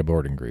I could get a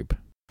boarding group.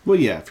 Well,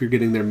 yeah, if you're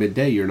getting there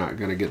midday, you're not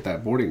going to get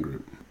that boarding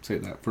group. Say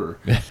that for...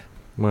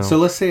 Well, So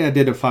let's say I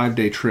did a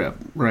 5-day trip,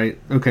 right?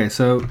 Okay,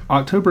 so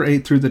October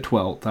 8th through the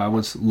 12th, I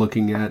was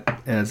looking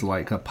at as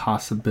like a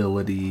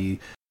possibility.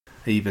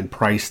 I even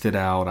priced it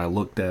out. I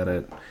looked at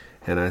it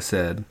and I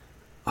said,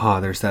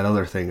 there's that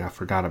other thing I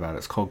forgot about.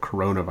 It's called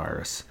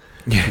coronavirus.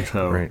 yeah,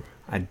 So right.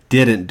 I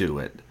didn't do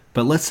it.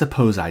 But let's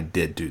suppose I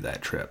did do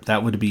that trip.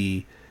 That would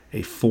be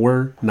a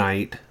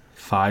 4-night,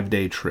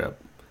 5-day trip.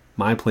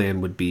 My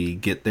plan would be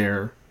get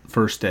there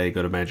first day,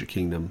 go to Magic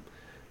Kingdom.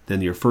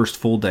 Then your first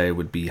full day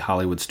would be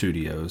Hollywood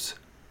Studios.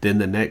 Then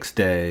the next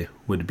day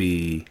would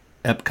be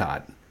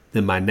Epcot.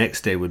 Then my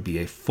next day would be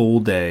a full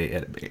day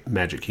at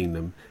Magic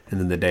Kingdom. And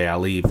then the day I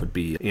leave would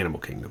be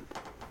Animal Kingdom.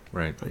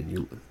 Right.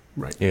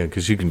 Right. Yeah,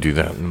 because you can do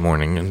that in the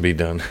morning and be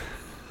done.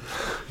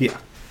 Yeah.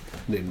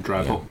 And then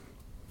drive home.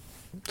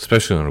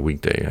 Especially on a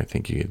weekday, I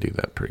think you could do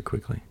that pretty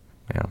quickly.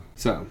 Yeah.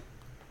 So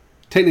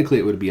technically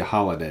it would be a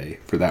holiday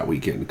for that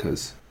weekend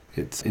because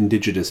it's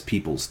Indigenous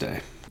Peoples Day.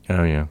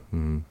 Oh, yeah.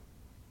 Mm.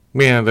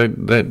 Yeah,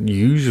 that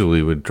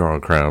usually would draw a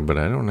crowd, but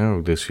I don't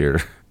know this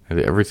year.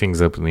 Everything's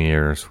up in the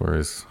air as far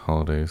as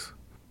holidays.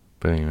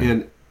 But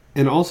anyway.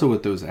 And also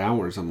with those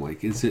hours, I'm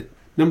like, is it,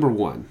 number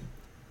one,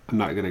 I'm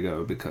not going to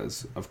go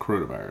because of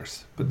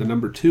coronavirus. But the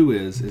number two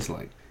is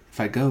like, if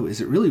I go, is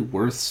it really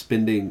worth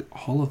spending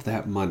all of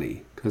that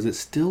money? Because it's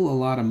still a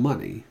lot of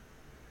money.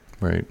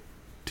 Right.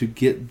 To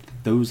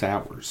get those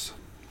hours.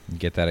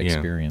 Get that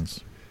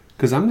experience.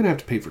 Because I'm going to have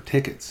to pay for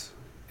tickets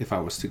if I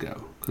was to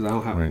go. Because I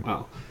don't have, Right.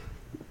 well,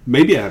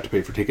 maybe I have to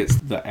pay for tickets.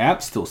 The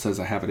app still says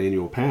I have an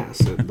annual pass.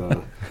 And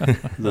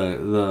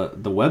the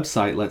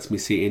website lets me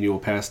see annual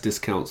pass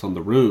discounts on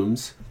the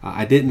rooms.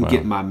 I didn't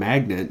get my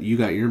magnet. You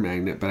got your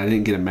magnet, but I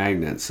didn't get a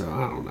magnet. So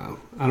I don't know.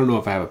 I don't know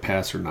if I have a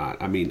pass or not.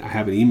 I mean, I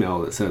have an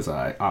email that says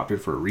I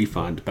opted for a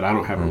refund, but I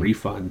don't have a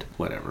refund.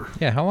 Whatever.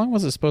 Yeah, how long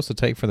was it supposed to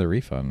take for the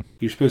refund?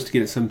 You're supposed to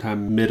get it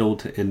sometime middle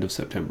to end of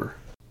September.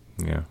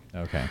 Yeah.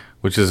 Okay.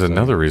 Which is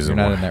another reason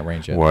you're not in that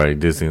range yet. why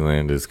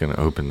Disneyland is going to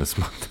open this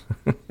month.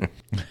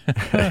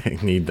 I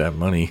need that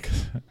money.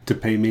 To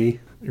pay me?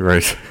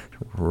 Right.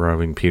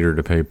 Robbing Peter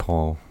to pay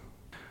Paul.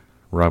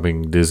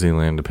 Robbing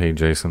Disneyland to pay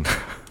Jason.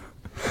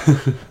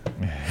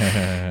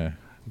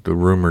 The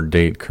rumored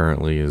date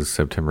currently is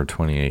September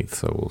 28th,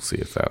 so we'll see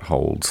if that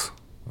holds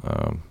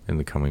in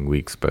the coming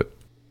weeks. But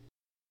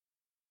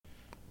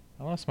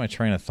I lost my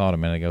train of thought a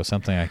minute ago.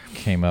 Something I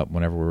came up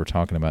whenever we were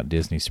talking about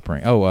Disney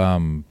Spring.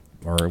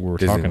 Or we were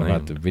talking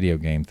about the video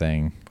game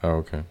thing. oh,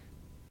 okay.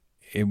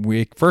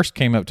 It first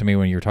came up to me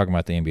when you were talking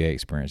about the NBA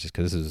experience, just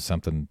because this is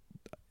something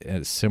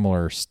a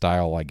similar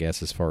style, I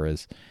guess, as far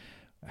as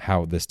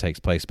how this takes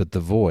place, but the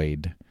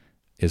Void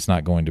is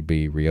not going to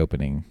be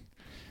reopening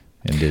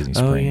in Disney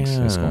Springs.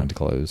 It's going to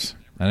close.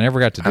 I never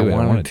got to do it.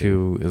 I wanted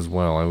to as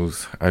well.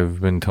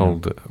 I've been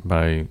told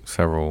by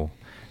several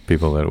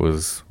people that it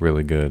was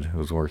really good. It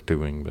was worth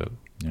doing, but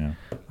yeah.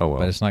 Oh well.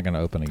 But it's not going to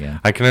open again.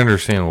 I can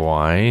understand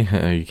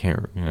why. You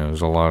can't.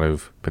 There's a lot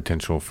of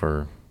potential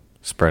for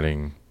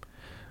spreading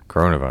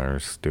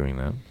coronavirus doing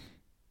that.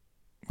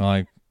 Well,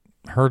 I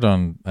heard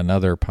on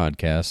another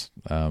podcast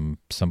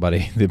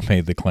somebody that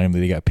made the claim that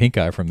he got pink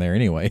eye from there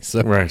anyway.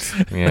 So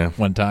right. Yeah.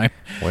 one time.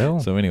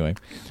 Well. So anyway.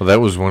 Well, that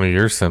was one of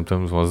your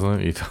symptoms,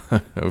 wasn't it?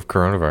 Of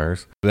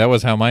coronavirus. That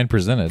was how mine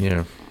presented.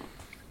 Yeah.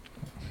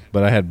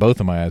 But I had both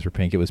of my eyes were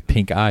pink. It was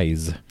pink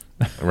eyes.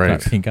 Right.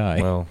 Not pink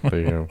eye. Well, there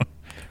you go.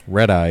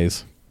 Red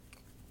eyes.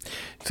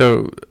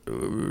 So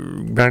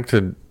back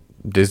to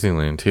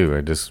Disneyland too.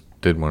 I just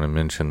did want to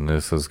mention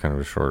this as kind of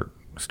a short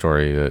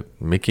story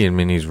that Mickey and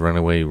Minnie's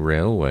Runaway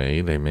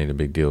Railway, they made a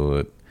big deal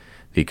that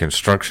the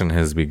construction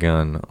has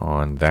begun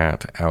on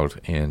that out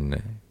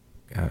in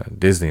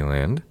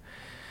Disneyland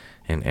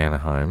in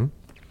Anaheim,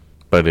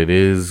 but it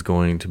is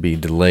going to be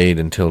delayed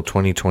until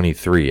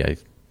 2023. I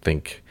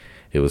think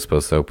it was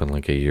supposed to open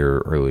like a year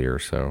earlier,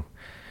 so.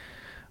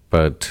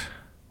 But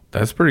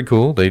that's pretty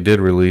cool. They did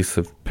release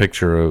a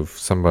picture of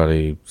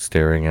somebody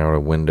staring out a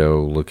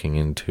window looking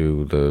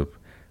into the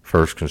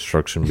first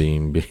construction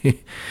beam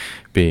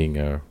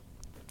being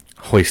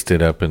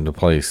hoisted up into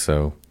place.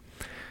 So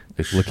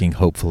looking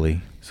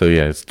hopefully. So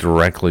yeah, it's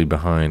directly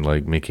behind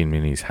like Mickey and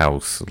Minnie's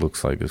house. It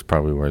looks like it's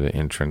probably where the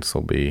entrance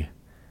will be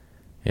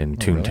in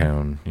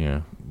Toontown. Really?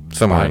 Yeah,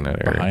 somewhere in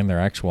that area. Behind their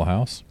actual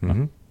house.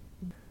 Mm-hmm.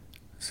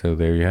 So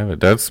there you have it.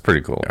 That's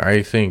pretty cool.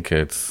 I think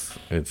it's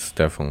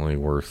definitely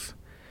worth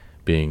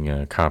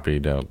being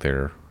copied out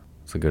there.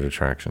 It's a good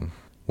attraction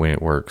when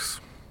it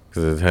works,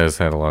 because it has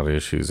had a lot of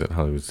issues at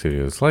Hollywood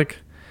Studios. Like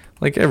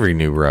every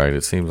new ride,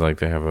 it seems like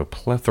they have a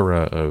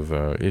plethora of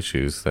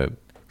issues that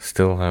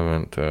still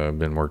haven't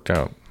been worked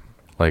out,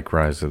 like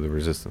Rise of the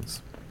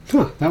Resistance.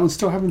 Huh, that one's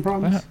still having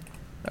problems?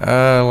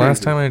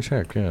 Last time I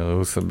checked, yeah, it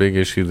was a big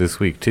issue this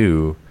week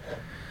too.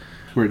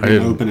 Where it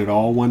didn't open at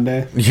all one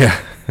day?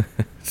 Yeah.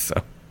 So,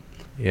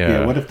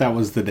 yeah. What if that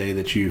was the day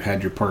that you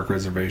had your park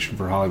reservation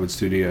for Hollywood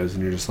Studios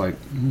and you're just like,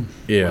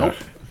 yeah, well,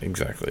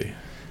 exactly.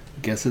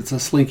 Guess it's a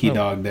Slinky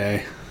Dog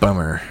day.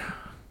 Bummer.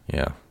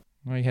 Yeah.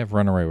 Well, you have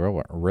Runaway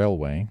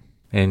Railway.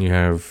 And you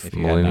have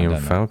Millennium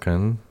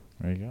Falcon.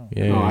 There you go.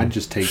 Yeah. No,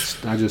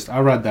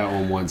 I ride that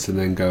one once and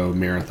then go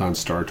Marathon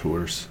Star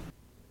Tours.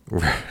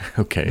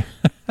 Okay.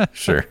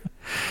 Sure.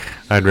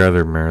 I'd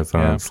rather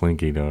Marathon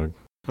Slinky Dog.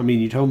 I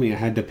mean, you told me I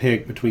had to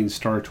pick between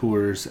Star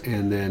Tours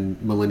and then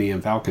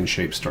Millennium Falcon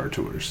shaped Star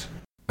Tours.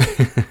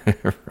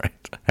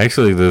 Right.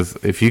 Actually,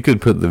 if you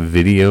could put the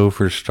video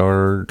for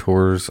Star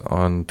Tours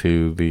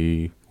onto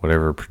the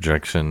whatever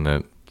projection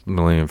that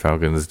Millennium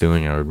Falcon is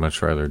doing, I would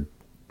much rather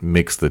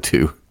mix the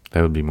two.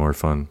 That would be more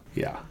fun.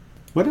 Yeah.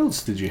 What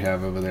else did you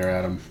have over there,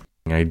 Adam?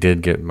 I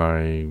did get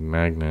my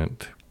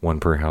magnet, one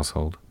per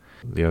household,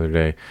 the other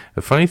day.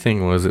 The funny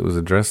thing was it was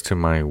addressed to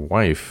my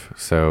wife,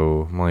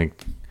 so I'm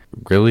like,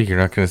 really? You're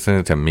not going to send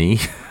it to me?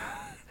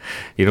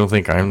 You don't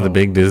think I'm the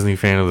big Disney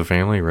fan of the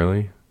family,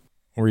 really?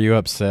 Were you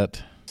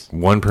upset?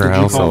 One per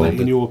household. Did you call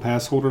the annual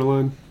pass holder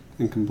line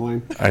and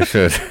complain? I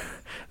should.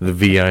 The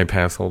VI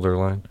pass holder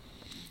line.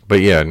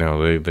 But yeah,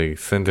 no, they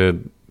sent it.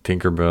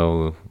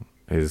 Tinkerbell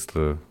is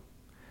the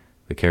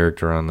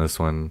character on this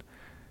one.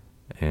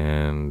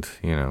 And,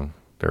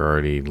 they're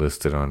already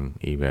listed on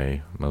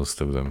eBay,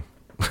 most of them.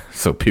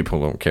 So people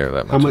don't care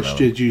that much. How much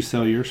did you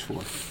sell yours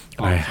for?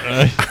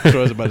 I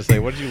was about to say,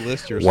 what did you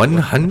list yours for?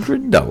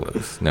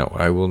 $100. No,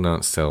 I will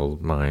not sell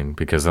mine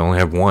because I only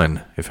have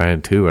one. If I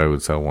had two, I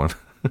would sell one.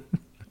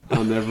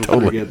 I'll never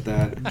forget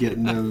that.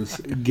 Getting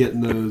those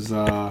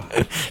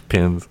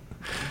pins.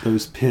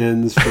 Those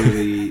pins for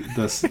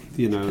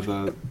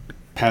the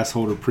pass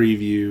holder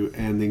preview,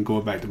 and then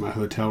going back to my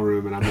hotel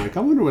room, and I'm like, I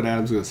wonder what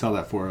Adam's going to sell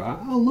that for.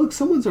 Oh, look,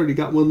 someone's already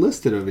got one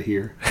listed over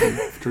here.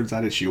 Turns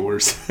out it's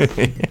yours.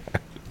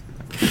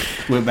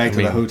 Went back to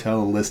the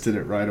hotel and listed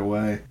it right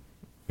away.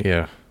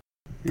 Yeah.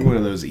 You're one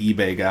of those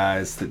eBay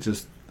guys that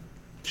just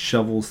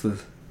shovels the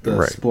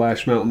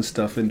Splash Mountain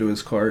stuff into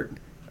his cart.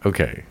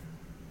 Okay.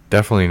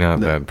 Definitely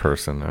not that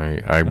person.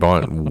 I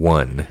bought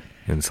one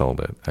and sold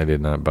it. I did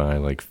not buy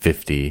like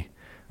 50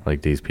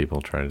 like these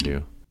people try to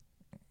do.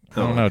 I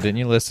don't know. Didn't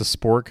you list a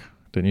spork?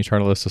 Didn't you try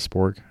to list a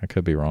spork? I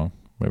could be wrong.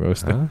 Maybe I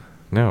was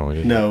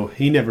No,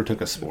 he never took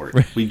a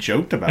spork. We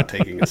joked about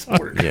taking a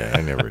spork. Yeah,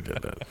 I never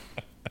did that.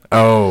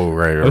 Oh,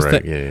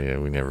 right. Yeah,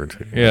 we never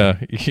took it. Yeah,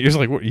 he was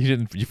like, what,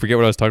 you forget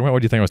what I was talking about?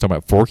 What do you think I was talking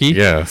about? Forky?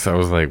 Yeah, so I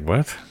was like,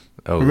 what?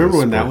 Oh, remember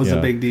when that was a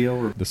big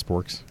deal? The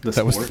sporks.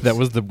 That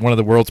was one of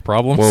the world's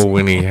problems. Well,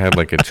 when he had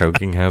like a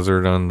choking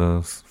hazard on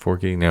the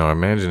Forky. Now,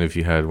 imagine if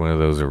you had one of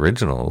those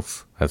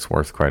originals. That's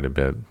worth quite a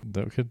bit.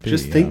 That could be.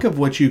 Just think of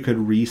what you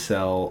could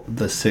resell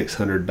the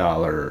 $600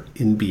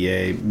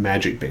 NBA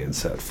Magic Band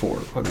set for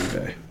on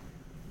eBay.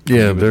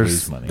 Yeah, there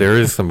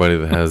is somebody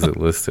that has it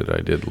listed.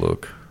 I did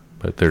look.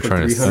 but they're For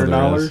trying to sell it.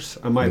 $300,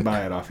 I might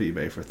buy it off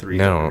eBay for $300.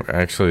 No,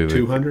 actually,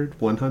 200,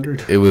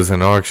 100. it was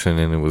an auction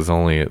and it was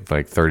only at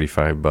like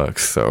 $35.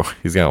 So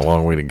he's got a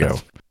long way to go.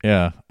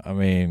 Yeah, I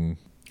mean,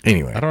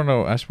 Anyway, I don't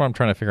know. That's what I'm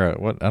trying to figure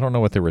out. I don't know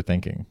what they were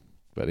thinking.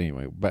 But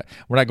anyway, but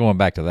we're not going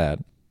back to that.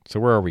 So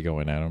where are we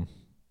going, Adam?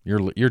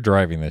 You're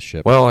driving this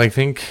ship. well, I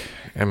think,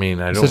 I mean,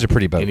 I This don't. is a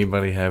pretty boat.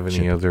 Anybody have any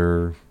Ship.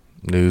 other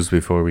news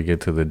before we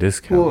get to the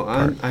discount? Well,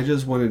 part? I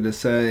just wanted to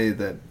say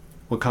that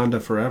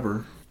Wakanda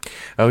Forever.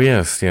 Oh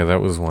yes, yeah, that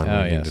was one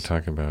Oh, we need yes. to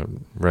talk about.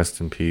 Rest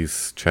in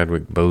peace,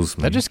 Chadwick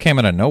Boseman. That just came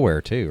out of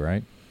nowhere too,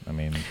 right? I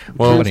mean,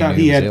 Well, Turns nobody out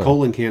knew he was had ill.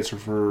 colon cancer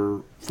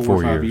for 4 4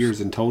 or 5 years.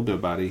 years and told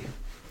nobody.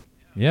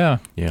 Yeah,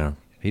 yeah,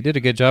 he did a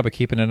good job of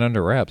keeping it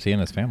under wraps. He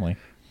and his family.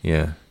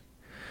 yeah.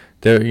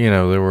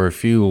 There were a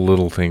few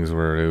little things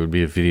where it would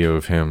be a video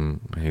of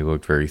him. He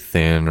looked very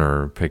thin,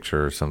 or a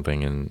picture or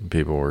something, and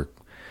people were,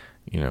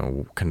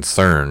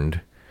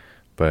 concerned,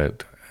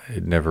 but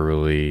it never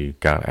really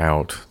got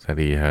out that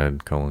he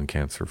had colon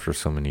cancer for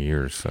so many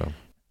years. So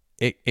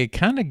It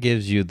kind of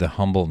gives you the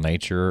humble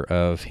nature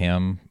of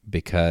him,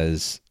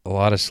 because a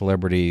lot of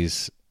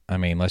celebrities, I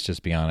mean, let's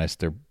just be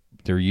honest,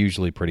 they're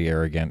usually pretty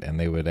arrogant, and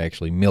they would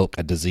actually milk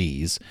a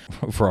disease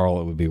for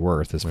all it would be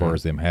worth, as far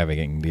as them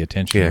having the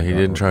attention. yeah, he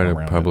didn't try to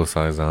around it.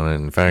 publicize on it.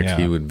 In fact,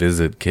 he Yeah. would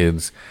visit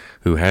kids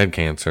who had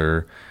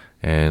cancer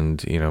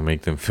and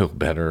make them feel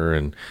better.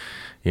 And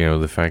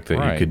the fact that you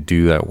Right. could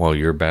do that while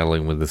you're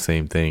battling with the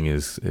same thing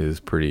is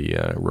pretty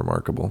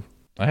remarkable.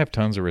 I have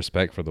tons of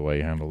respect for the way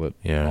he handled it.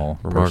 Yeah, all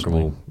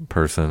remarkable personally.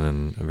 person,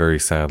 and a very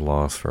sad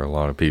loss for a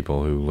lot of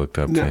people who looked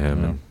up No, to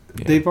him. no. And,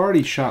 yeah. They've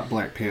already shot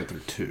Black Panther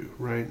 2,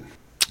 right?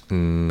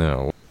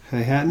 No.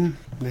 They hadn't?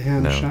 They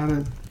hadn't No. shot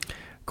it?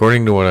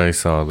 According to what I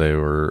saw, they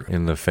were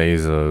in the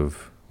phase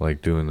of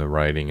like doing the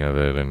writing of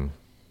it and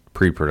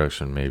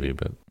pre-production maybe,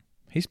 but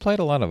He's played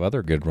a lot of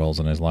other good roles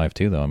in his life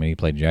too, though. I mean, he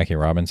played Jackie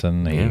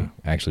Robinson. He Yeah.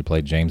 actually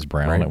played James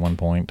Brown Right. at one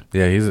point.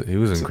 yeah, he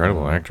was an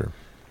incredible actor.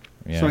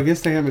 Yeah. So I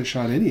guess they haven't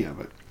shot any of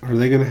it. Are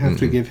they going to have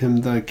to give him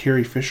the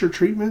Carrie Fisher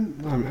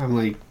treatment? I'm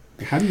like,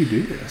 how do you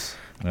do this?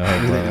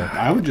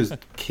 I would just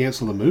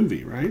cancel the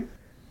movie, right?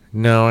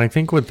 No, I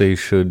think what they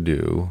should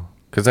do,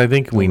 because I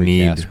think we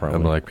recast, need probably.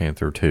 a Black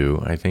Panther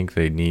 2. I think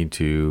they need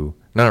to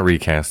not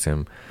recast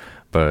him,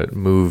 but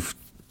move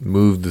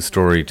the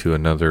story to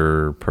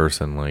another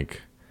person,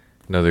 like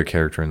another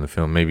character in the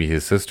film, maybe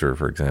his sister,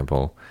 for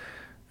example,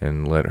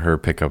 and let her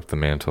pick up the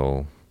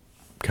mantle,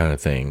 kind of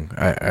thing.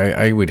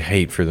 I would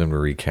hate for them to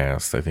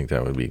recast. I think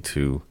that would be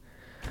too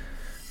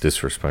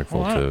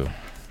disrespectful to.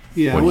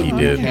 Yeah, What I wouldn't he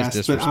did. recast,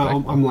 It's but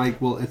disrespectful. I'm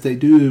like, well, if they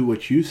do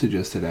what you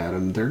suggested,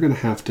 Adam, they're going to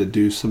have to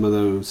do some of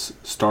those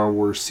Star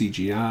Wars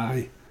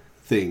CGI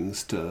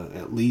things to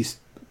at least,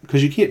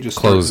 because you can't just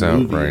start Close the out,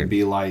 movie right. and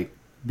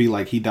be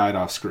like he died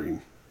off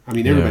screen. I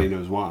mean, Yeah. everybody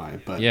knows why,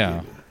 but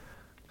Yeah.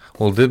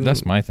 Well,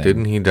 That's my thing.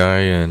 Didn't he die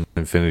in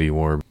Infinity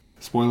War?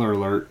 Spoiler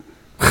alert!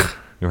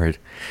 Right.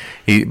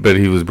 But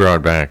he was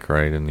brought back,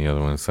 right, in the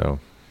other one. So.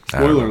 I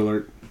don't Spoiler know.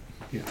 alert!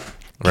 Yeah,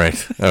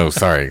 Right. Oh,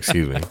 sorry.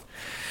 Excuse me.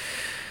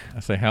 I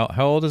say, how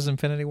old is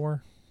Infinity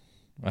War?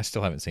 I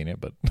still haven't seen it,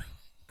 but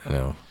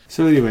No.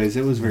 So, anyways,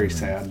 it was very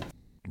sad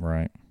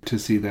right. to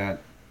see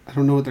that. I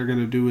don't know what they're going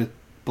to do with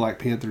Black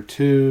Panther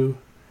 2.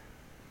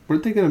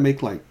 Weren't they going to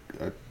make like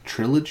a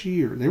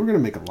trilogy, or they were going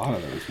to make a lot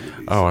of those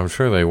movies? Oh, I'm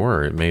sure they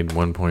were. It made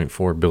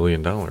 $1.4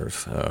 billion.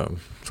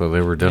 So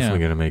they were definitely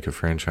Yeah. going to make a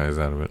franchise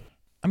out of it.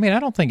 I mean,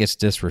 I don't think it's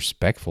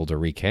disrespectful to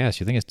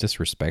recast. You think it's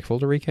disrespectful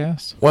to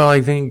recast? Well,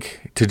 I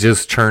think to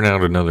just churn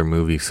out another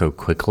movie so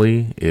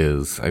quickly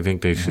I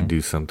think they should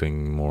do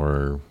something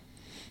more.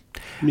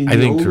 I mean, I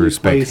the think to only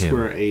respect place him.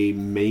 where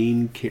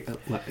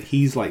a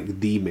he's like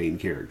the main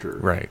character,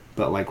 Right.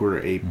 But like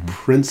where a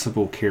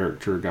principal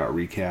character got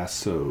recast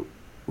so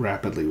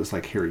rapidly was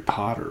like Harry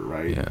Potter,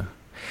 right? Yeah.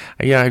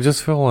 Yeah, I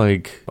just feel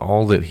like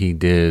all that he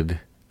did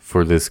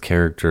for this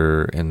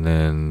character, and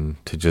then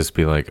to just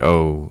be like,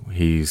 oh,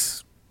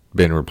 he's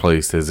been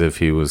replaced as if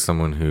he was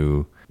someone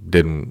who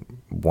didn't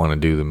want to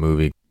do the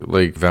movie.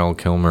 Like Val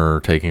Kilmer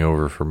taking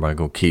over for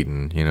Michael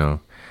Keaton,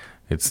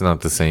 it's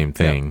not the same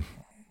thing.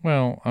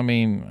 Well, I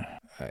mean,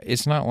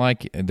 it's not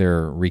like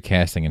they're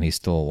recasting and he's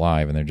still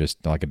alive and they're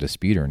just like a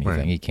dispute or anything.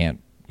 Right.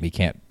 He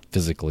can't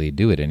physically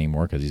do it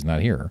anymore because he's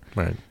not here.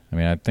 Right. I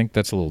mean, I think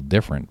that's a little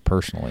different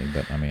personally,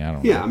 but I mean, I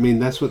don't Yeah, know. I mean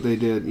that's what they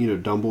did.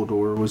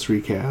 Dumbledore was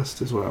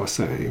recast, is what I was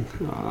saying.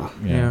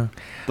 Yeah.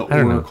 The I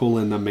don't know. Oracle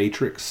in the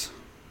Matrix.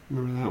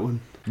 Remember that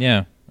one?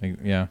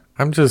 Yeah.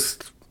 I'm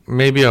just,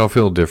 maybe I'll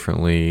feel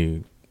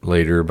differently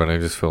later, but I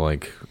just feel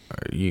like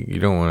you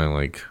don't want to,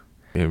 like,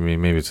 I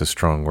mean, maybe it's a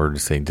strong word to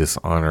say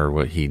dishonor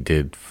what he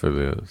did for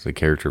the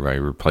character by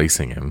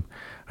replacing him.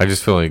 I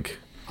just feel like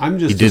I'm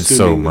just he did assuming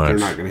so that much. they're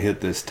not going to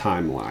hit this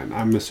timeline.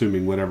 I'm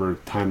assuming whatever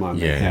timeline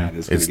they Yeah, had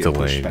is going it's to get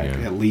delayed, pushed back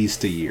yeah. at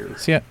least a year.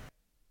 See,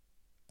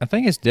 I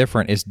think it's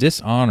different. It's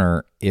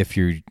dishonor if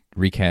you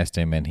recast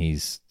him and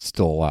he's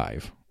still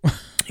alive.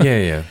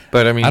 yeah.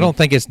 But I mean, I don't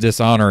think it's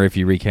dishonor if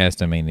you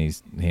recast him and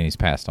he's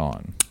passed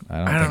on. I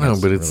don't think know,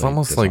 that's but it's really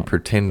almost like dishonor.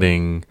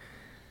 pretending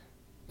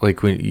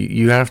like when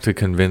you have to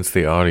convince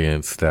the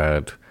audience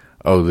that,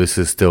 oh, this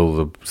is still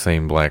the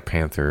same Black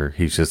Panther.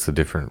 He's just a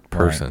different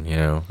person. You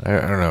know, I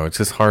don't know. It's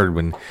just hard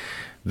when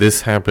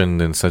this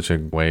happened in such a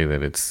way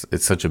that it's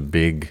such a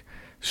big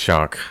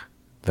shock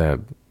that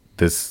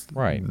this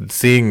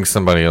seeing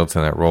somebody else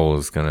in that role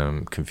is going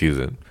to confuse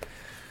it.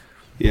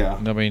 Yeah.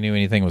 Nobody knew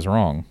anything was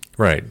wrong.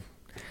 Right.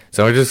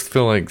 So I just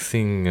feel like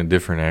seeing a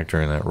different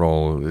actor in that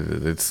role,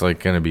 it's like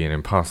going to be an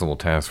impossible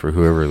task for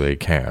whoever they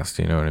cast.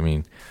 You know what I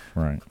mean?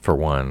 Right. For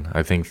one,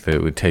 I think that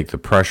it would take the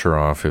pressure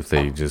off if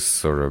they just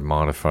sort of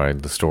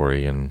modified the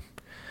story and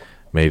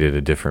made it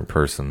a different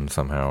person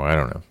somehow. I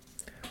don't know.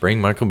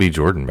 Bring Michael B.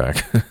 Jordan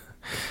back.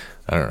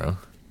 I don't know.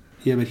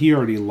 Yeah, but he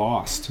already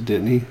lost,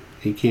 didn't he?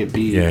 He can't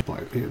be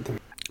Black Panther.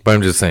 But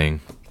I'm just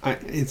saying.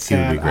 It's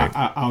sad.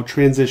 I'll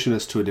transition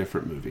us to a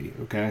different movie,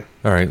 okay?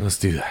 All right, let's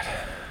do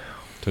that.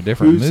 To a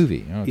different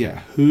movie. Okay. Yeah,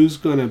 who's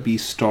going to be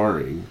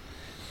starring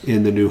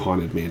in the new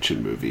Haunted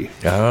Mansion movie?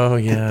 Oh,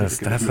 yes.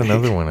 That's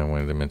another one I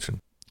wanted to mention.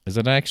 Is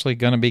it actually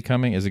going to be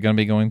coming? Is it going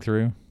to be going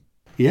through?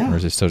 Yeah. Or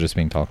is it still just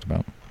being talked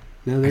about?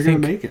 No, they're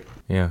going to make it.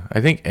 Yeah, I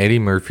think Eddie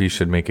Murphy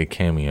should make a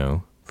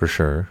cameo for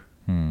sure.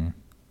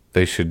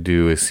 They should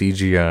do a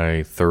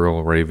CGI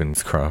Thurl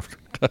Ravenscroft.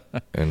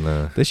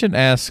 They should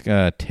ask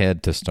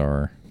Ted to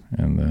star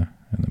in the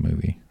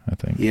movie, I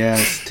think.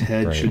 Yes,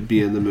 Ted should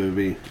be in the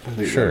movie. I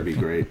think that would be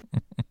great.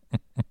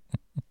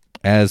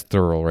 As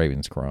Thurl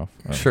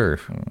Ravenscroft. Sure.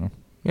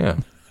 Yeah.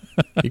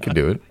 You could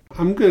do it.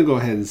 I'm going to go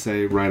ahead and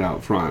say right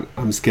out front,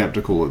 I'm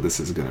skeptical that this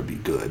is going to be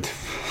good.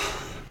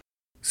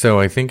 So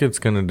I think it's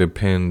going to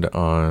depend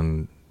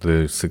on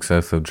the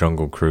success of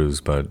Jungle Cruise,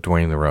 but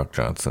Dwayne The Rock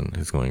Johnson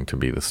is going to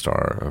be the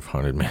star of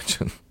Haunted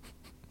Mansion.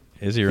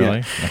 Is he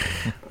really?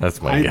 Yeah.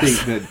 That's my guess. I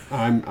think that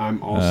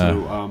I'm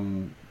also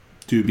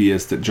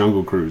dubious that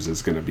Jungle Cruise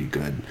is going to be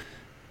good.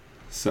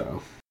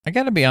 So I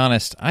got to be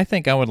honest. I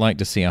think I would like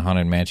to see a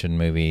Haunted Mansion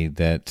movie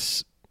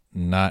that's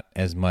not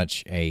as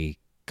much a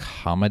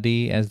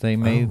comedy as they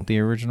made the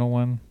original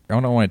one. I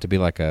don't want it to be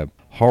like a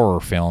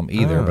horror film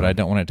either, but I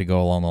don't want it to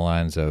go along the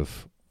lines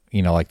of,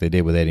 like they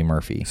did with Eddie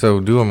Murphy. So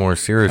do a more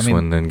serious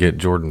one, then get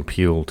Jordan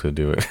Peele to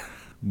do it.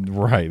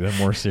 Right, they're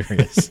more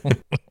serious.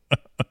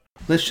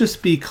 Let's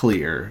just be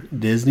clear.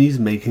 Disney's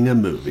making a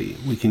movie.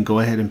 We can go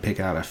ahead and pick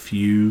out a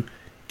few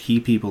key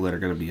people that are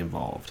going to be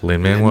involved.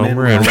 Lin-Manuel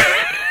Miranda.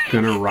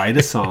 Going to write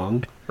a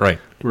song. Right.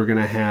 We're going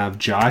to have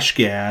Josh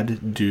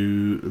Gad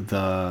do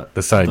the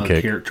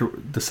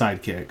sidekick. The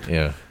sidekick.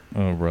 Yeah.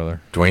 Oh, brother.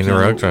 Dwayne The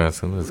Rock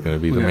Johnson is going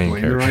to be the main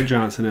character. Dwayne The Rock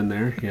Johnson in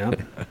there,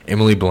 yep.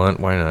 Emily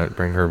Blunt, why not?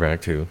 Bring her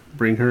back, too.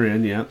 Bring her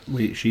in, yep.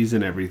 She's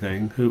in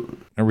everything.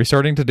 Are we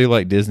starting to do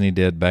like Disney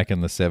did back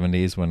in the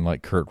 70s when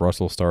like Kurt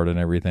Russell starred and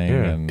everything?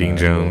 Yeah, and Dean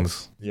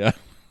Jones. Yeah.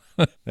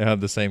 They had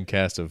the same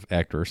cast of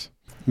actors.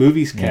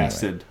 Movies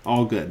casted,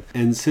 all good.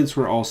 And since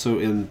we're also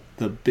in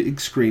the big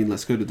screen,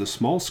 let's go to the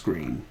small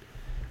screen.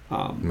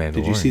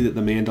 Did you see that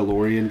The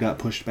Mandalorian got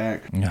pushed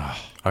back? No.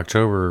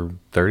 October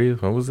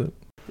 30th? What was it?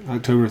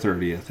 October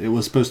 30th. It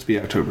was supposed to be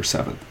October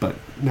 7th, but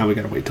now we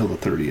got to wait till the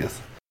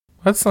 30th.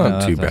 That's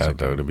not too bad,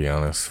 though, to be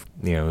honest.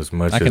 As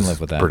much as live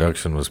with that.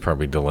 Production was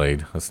probably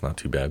delayed, that's not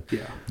too bad.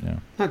 Yeah.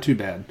 Not too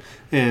bad.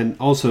 And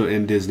also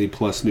in Disney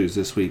Plus news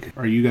this week,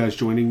 are you guys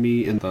joining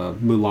me in the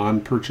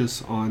Mulan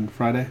purchase on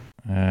Friday?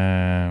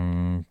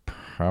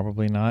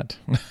 Probably not.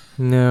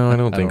 No, I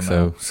don't think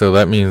so. So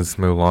that means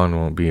Mulan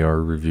won't be our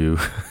review.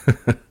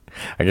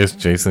 I guess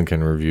Jason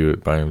can review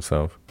it by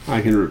himself.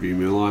 I can review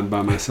Mulan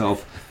by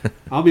myself.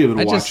 I'll be able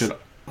to watch it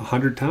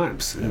 100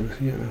 times.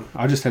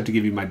 I'll just have to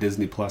give you my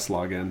Disney Plus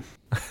login.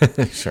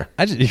 Sure.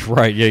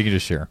 Right, yeah, you can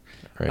just share.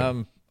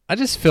 Right. I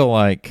just feel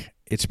like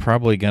it's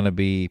probably going to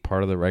be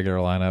part of the regular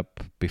lineup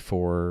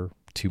before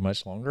too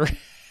much longer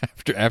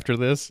after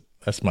this.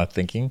 That's my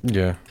thinking.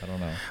 Yeah. I don't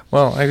know.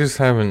 Well, I just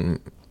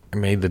haven't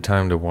made the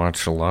time to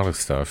watch a lot of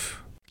stuff.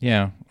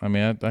 Yeah, I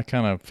mean, I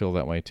kind of feel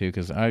that way too,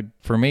 because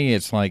for me,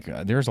 it's like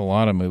there's a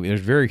lot of movies.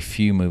 There's very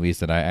few movies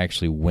that I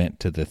actually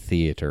went to the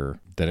theater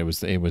that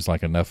it was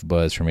like enough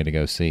buzz for me to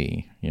go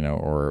see,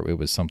 or it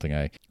was something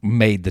I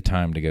made the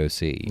time to go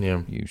see.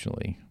 Yeah.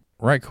 Usually,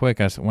 right quick.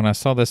 When I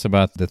saw this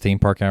about the theme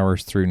park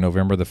hours through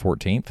November the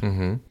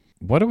 14th,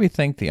 what do we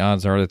think the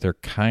odds are that they're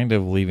kind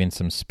of leaving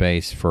some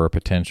space for a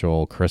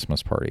potential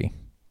Christmas party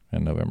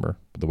in November?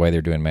 The way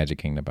they're doing Magic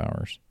Kingdom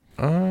hours.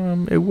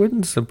 It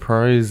wouldn't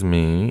surprise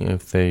me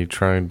if they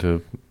tried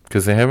to,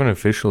 because they haven't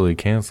officially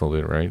canceled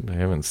it, right? They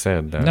haven't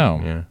said that. No.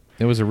 Yeah.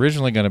 It was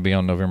originally going to be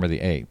on November the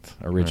 8th,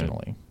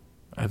 originally.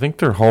 Right. I think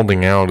they're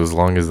holding out as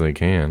long as they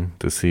can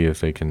to see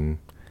if they can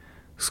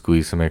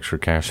squeeze some extra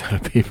cash out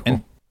of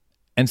people.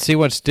 And see,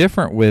 what's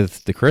different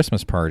with the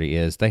Christmas party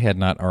is they had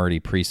not already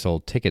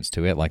pre-sold tickets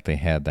to it like they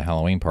had the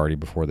Halloween party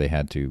before they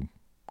had to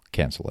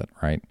cancel it,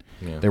 right?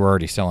 Yeah. They were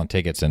already selling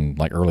tickets in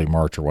like early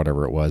March or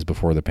whatever it was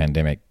before the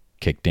pandemic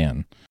kicked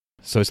in.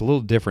 So it's a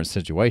little different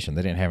situation.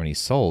 They didn't have any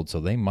sold,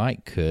 so they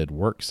could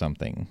work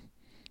something,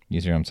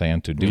 you see what I'm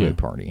saying, to do a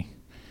party.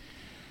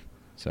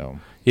 So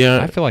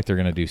I feel like they're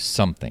going to do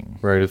something.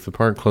 Right, if the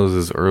park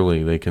closes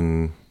early, they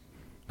can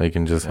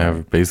just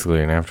have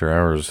basically an after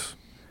hours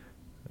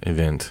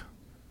event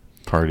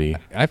party.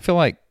 I feel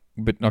like,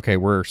 but okay,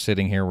 we're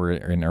sitting here. We're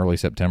in early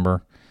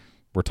September.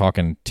 We're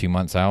talking 2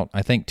 months out.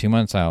 I think 2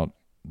 months out,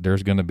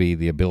 there's going to be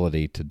the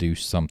ability to do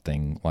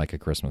something like a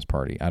Christmas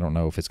party. I don't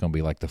know if it's going to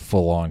be like the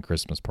full-on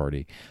Christmas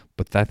party,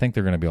 but I think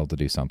they're going to be able to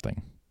do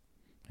something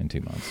in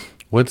 2 months.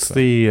 What's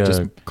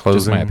the closing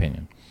just my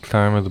opinion.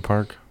 time of the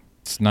park?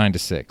 It's 9 to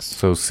 6.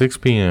 So 6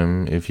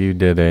 p.m. if you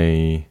did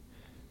a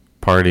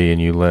party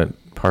and you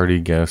let party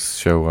guests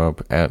show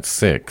up at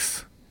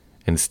 6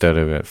 instead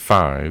of at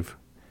 5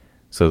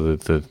 so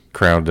that the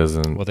crowd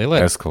doesn't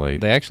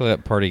escalate. They actually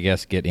let party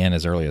guests get in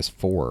as early as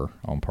 4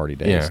 on party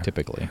days,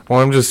 typically. Well,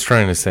 I'm just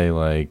trying to say,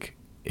 like,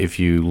 if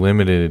you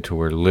limited it to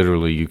where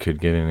literally you could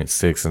get in at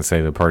 6 and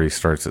say the party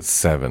starts at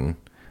 7,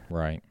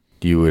 right?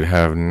 You would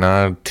have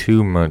not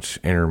too much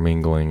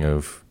intermingling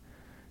of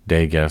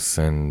day guests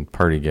and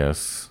party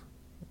guests.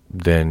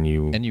 And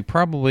you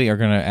probably are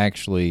going to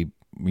actually,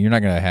 you're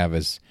not going to have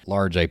as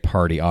large a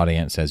party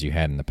audience as you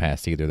had in the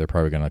past either. They're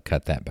probably going to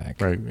cut that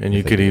back. Right. And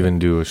you could even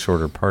do a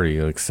shorter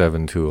party, like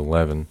 7 to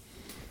 11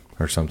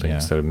 or something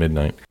instead of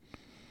midnight.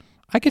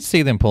 I could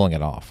see them pulling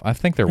it off. I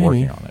think they're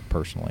working on it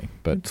personally,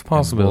 but it's a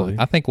possibility.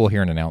 I think we'll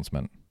hear an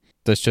announcement.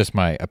 That's just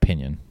my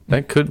opinion.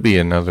 That could be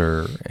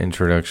another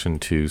introduction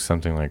to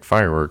something like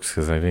fireworks,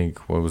 because I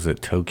think, what was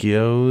it,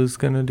 Tokyo is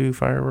going to do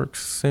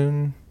fireworks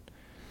soon?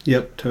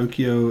 Yep,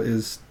 Tokyo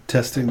is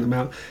testing them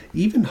out.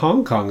 Even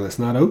Hong Kong, that's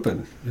not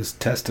open, is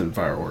testing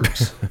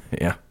fireworks.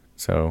 Yeah,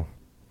 so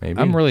maybe.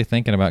 I'm really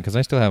thinking about, because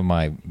I still have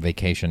my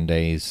vacation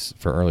days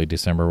for early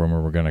December when we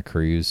were going to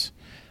cruise.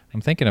 I'm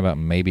thinking about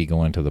maybe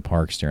going to the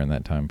parks during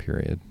that time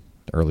period,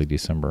 early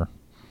December,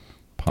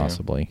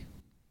 possibly. Yeah.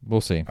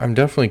 We'll see. I'm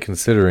definitely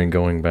considering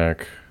going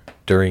back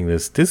during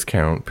this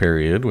discount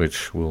period,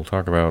 which we'll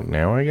talk about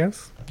now, I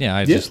guess. Yeah,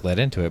 I just led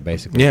into it,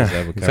 basically. Yeah,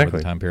 that would cover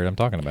the time period I'm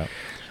talking about.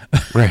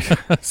 Right.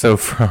 So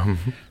from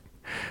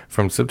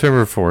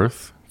September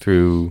 4th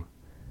through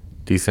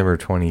December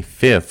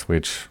 25th,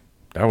 which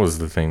that was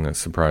the thing that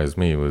surprised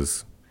me,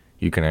 was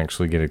you can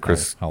actually get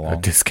a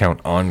discount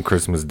on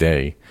Christmas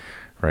Day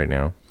right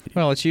now.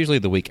 Well, it's usually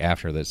the week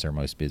after that's their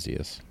most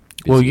busiest.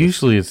 Well,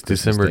 usually it's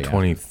Christmas December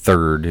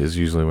 23rd is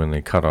usually when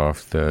they cut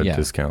off the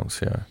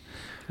discounts,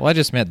 Well, I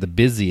just meant the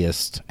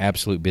busiest,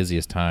 absolute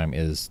busiest time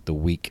is the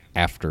week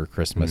after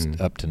Christmas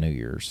up to New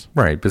Year's.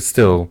 Right, but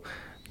still,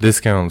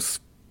 discounts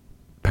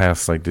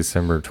past like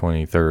December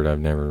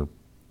 23rd,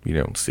 you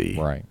don't see.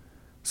 Right.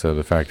 So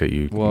the fact that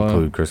you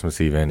include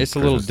Christmas Eve and it's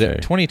Christmas Day.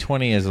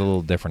 2020 is a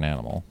little different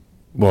animal.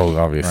 Well,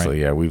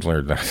 obviously, yeah, we've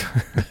learned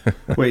that.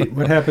 Wait,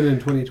 what happened in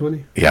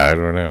 2020? Yeah, I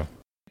don't know.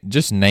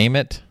 Just name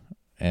it,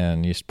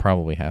 and it's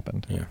probably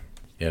happened.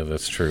 Yeah,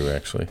 that's true,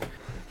 actually.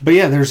 But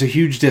yeah, there's a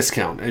huge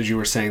discount, as you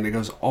were saying, that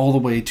goes all the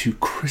way to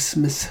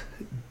Christmas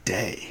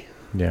Day.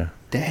 Yeah.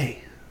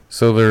 Day.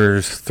 So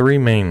there's 3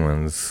 main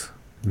ones.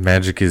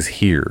 Magic is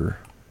Here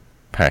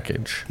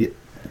package. Yeah,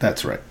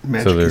 that's right.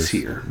 Magic is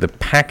Here. The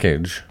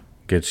package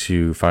gets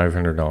you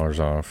 $500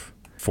 off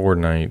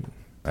 4-night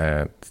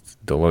at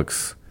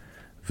Deluxe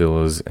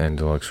Villas and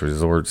Deluxe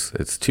Resorts.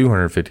 It's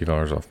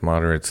 $250 off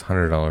moderates,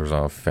 $100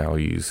 off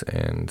values,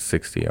 and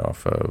 $60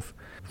 off of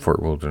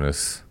Fort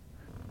Wilderness.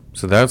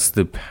 So that's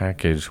the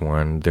package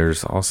one.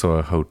 There's also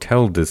a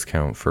hotel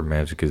discount for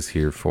Magic is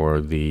Here for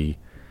the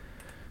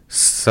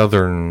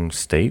southern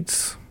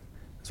states.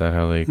 Is that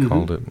how they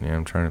called it? Yeah,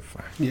 I'm trying to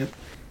find. Yep.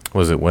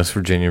 Was it West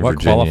Virginia, what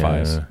Virginia,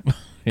 qualifies?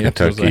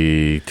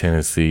 Kentucky,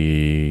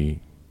 Tennessee,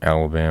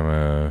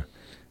 Alabama,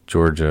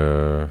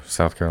 Georgia,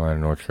 South Carolina,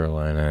 North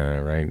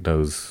Carolina, right?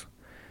 Those,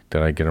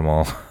 did I get them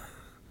all?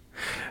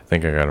 I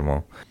think I got them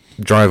all.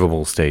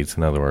 Drivable states,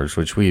 in other words,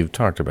 which we've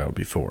talked about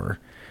before.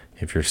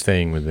 If you're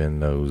staying within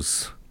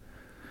those,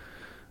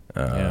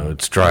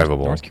 it's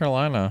drivable. North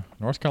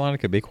Carolina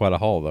could be quite a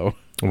haul, though.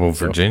 Well,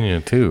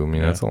 Virginia, too. I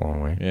mean, that's a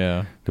long way.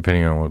 Yeah.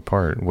 Depending on what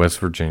part. West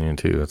Virginia,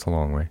 too. That's a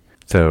long way.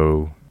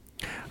 So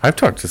I've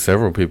talked to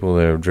several people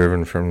that have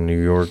driven from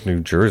New York, New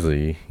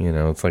Jersey. You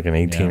know, it's like an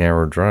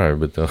 18-hour drive,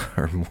 but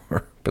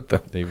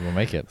they will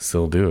make it.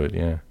 Still do it,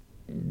 yeah.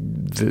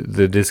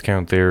 The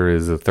discount there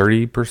is a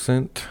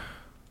 30%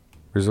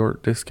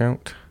 resort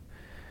discount.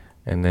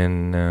 And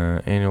then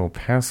annual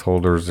pass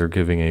holders are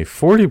giving a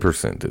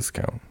 40%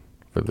 discount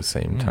for the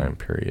same time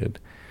period.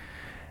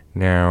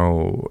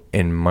 Now,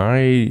 in my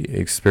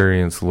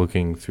experience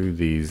looking through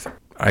these,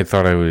 I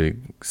thought I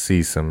would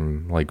see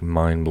some like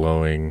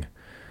mind-blowing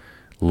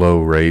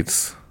low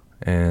rates.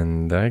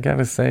 And I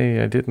gotta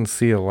say, I didn't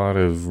see a lot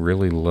of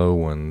really low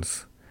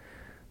ones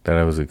that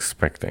I was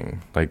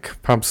expecting. Like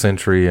Pop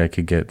Century I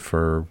could get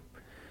for,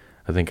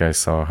 I think I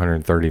saw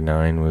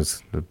 139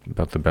 was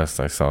about the best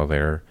I saw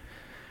there.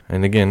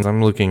 And again,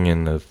 I'm looking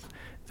in the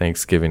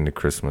Thanksgiving to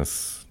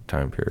Christmas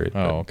time period.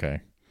 Oh,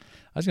 okay.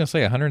 I was going to say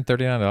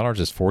 $139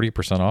 is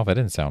 40% off. That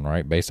didn't sound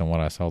right based on what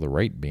I saw the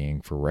rate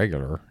being for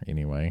regular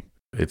anyway.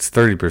 It's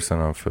 30%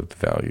 off of the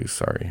value.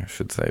 Sorry, I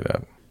should say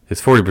that. It's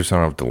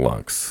 40% off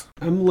deluxe.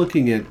 I'm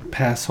looking at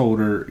pass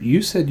holder.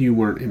 You said you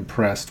weren't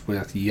impressed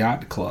with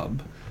Yacht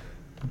Club.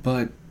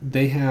 but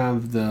they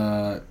have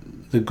the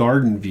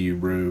Garden View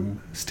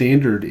room.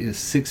 Standard is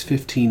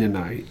 $615 a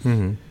night.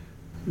 Mm-hmm.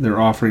 They're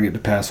offering it to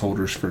pass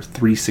holders for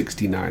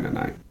 $369 a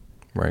night.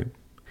 Right.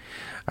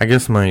 I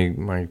guess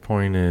my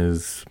point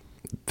is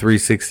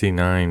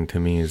 $369 to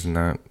me is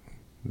not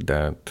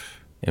that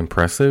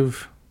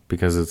impressive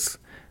because it's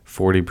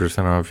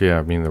 40% off. Yeah,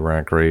 I mean the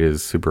rack rate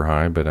is super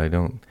high, but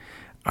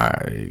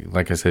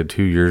like I said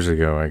 2 years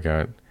ago I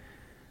got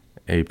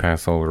a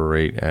pass holder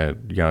rate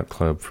at Yacht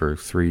Club for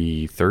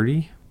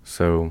 $330.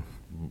 So,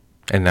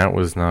 and that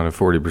was not a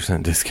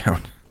 40%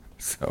 discount.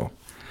 So,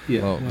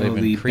 Yeah, Well, they've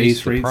the increased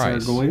base the rates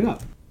price. are going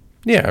up.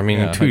 yeah, I mean,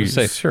 Yeah, like you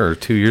say.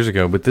 2 years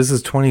ago, but this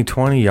is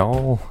 2020,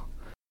 y'all.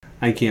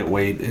 I can't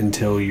wait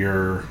until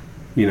you're,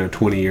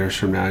 20 years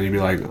from now, and you'd be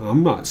like,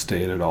 I'm not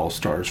staying at All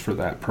Stars for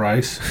that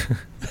price.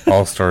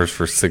 All Stars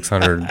for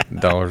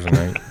 $600 a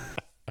night.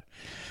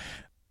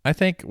 I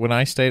think when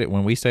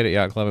we stayed at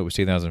Yacht Club, it was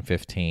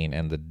 2015,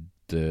 and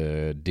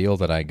the deal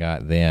that I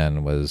got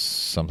then was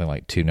something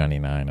like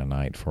 $299 a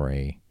night for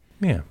a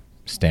Yeah,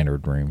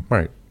 standard room.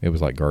 right. It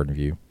was like Garden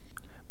View.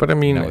 But I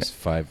mean, And that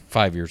was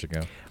five years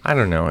ago. I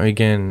don't know.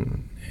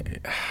 Again,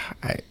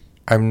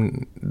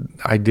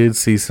 I did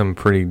see some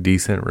pretty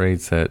decent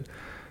rates at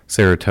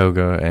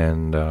Saratoga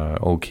and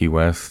Old Key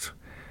West,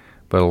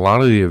 but a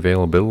lot of the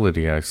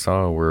availability I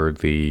saw were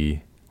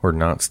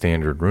not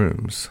standard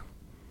rooms.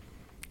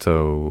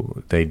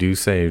 So they do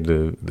say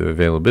the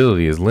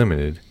availability is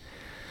limited.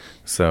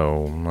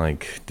 So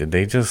like, did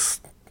they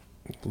just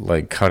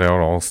like cut out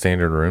all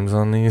standard rooms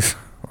on these,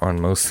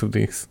 on most of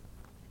these?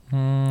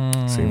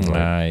 Seems like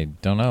I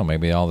don't know.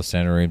 Maybe all the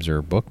standard rooms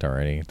are booked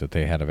already that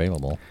they had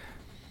available.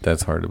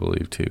 that's hard to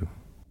believe too.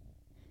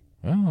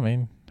 Well, I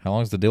mean, how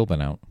long has the deal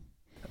been out?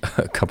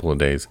 A couple of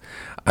days.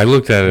 I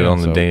looked at it Yeah, on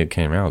the so day it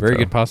came out. Very though.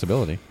 good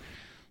possibility.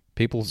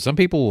 Some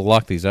people will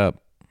lock these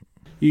up.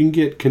 You can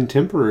get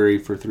Contemporary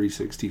for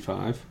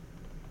 $365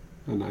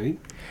 a night.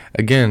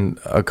 Again,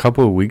 a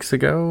couple of weeks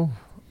ago,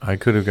 I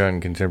could have gotten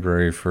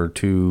Contemporary for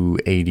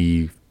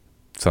 $280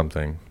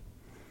 something.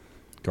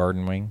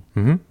 Garden Wing.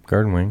 Mm-hmm.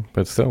 Garden Wing,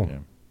 but still. Yeah.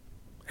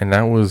 And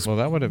that was Well,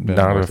 that would have been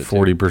not a worth it, too.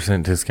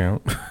 40%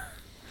 discount.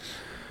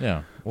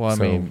 Yeah. Well, I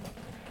So- mean,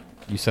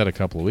 you said a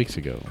couple of weeks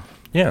ago.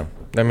 Yeah.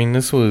 I mean,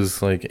 this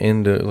was like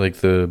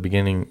the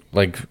beginning,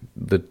 like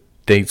the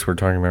dates we're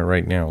talking about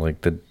right now,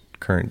 like the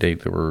current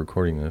date that we're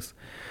recording this.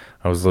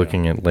 I was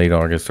looking at late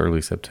August,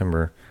 early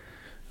September.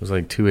 It was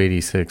like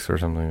 $286 or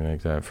something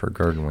like that for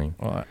Garden Wing.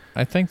 Well,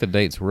 I think the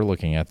dates we're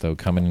looking at, though,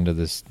 coming into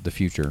the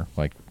future,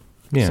 like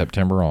Yeah.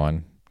 September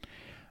on,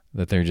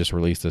 that they just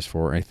released this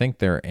for, I think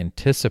they're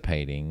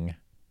anticipating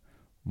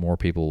more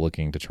people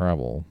looking to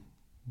travel,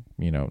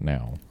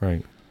 now.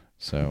 Right.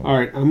 So All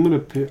right, I'm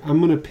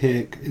gonna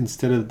pick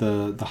instead of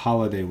the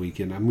holiday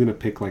weekend. I'm gonna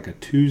pick like a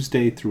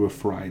Tuesday through a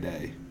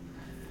Friday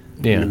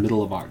in the Yeah.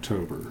 middle of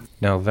October.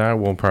 Now that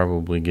will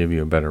probably give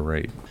you a better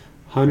rate.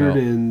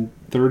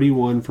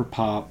 131 for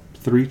Pop,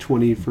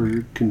 320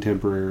 for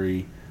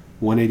Contemporary,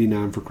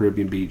 189 for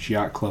Caribbean Beach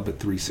Yacht Club at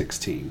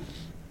 316.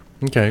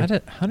 Okay.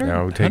 100, Yeah,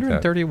 I would take that.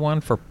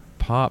 131 for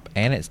Pop,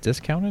 and it's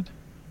discounted?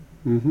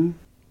 Mm-hmm.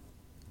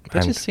 That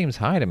I'm- just seems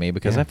high to me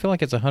because Yeah. I feel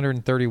like it's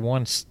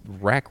 131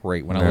 rack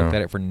rate when I No. looked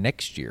at it for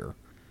next year,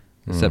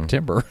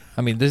 September.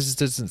 I mean, this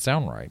doesn't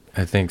sound right.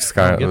 I think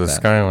I don't the get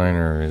that.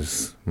 Skyliner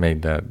has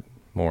made that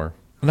more.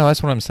 No,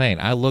 that's what I'm saying.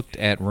 I looked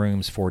at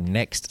rooms for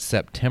next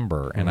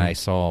September, and I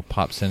saw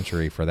Pop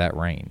Century for that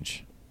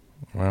range.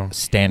 Well,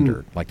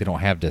 Standard. Like, they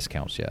don't have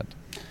discounts yet.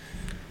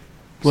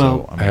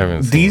 Well, So, I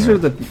haven't seen These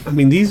that.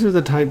 these are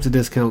the types of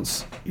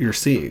discounts you're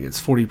seeing.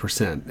 It's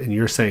 40%, and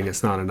you're saying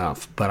it's not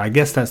enough. But I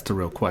guess that's the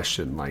real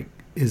question. Like,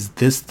 is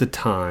this the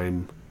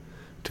time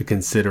to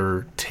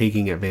consider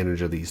taking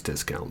advantage of these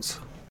discounts?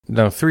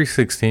 No,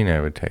 316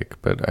 I would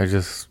take, but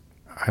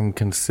I'm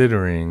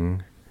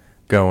considering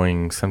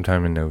going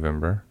sometime in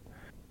November.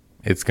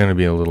 It's going to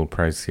be a little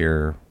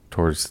pricier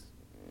towards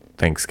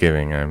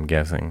Thanksgiving, I'm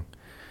guessing.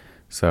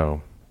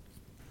 So,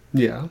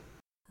 Yeah.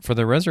 For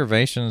the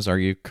reservations, are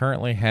you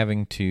currently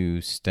having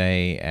to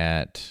stay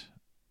at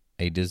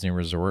a Disney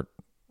resort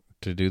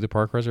to do the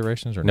park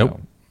reservations, or nope.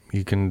 no?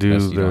 You can do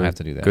You don't have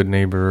to do that. Good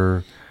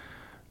Neighbor,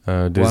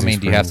 Disney Well, I mean,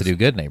 do you have to Springs.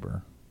 do Good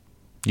Neighbor?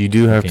 You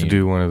do have Can to you-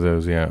 do one of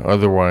those, yeah.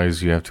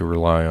 Otherwise, you have to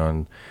rely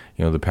on,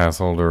 the pass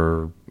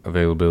holder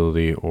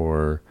availability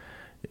or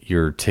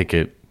your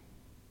ticket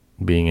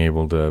being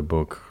able to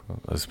book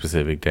a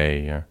specific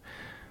day. Yeah.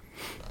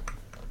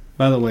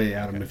 By the way,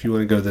 Adam, if you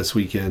want to go this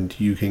weekend,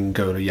 you can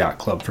go to Yacht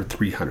Club for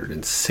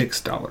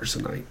 $306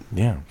 a night.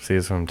 Yeah. See,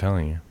 that's what I'm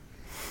telling you.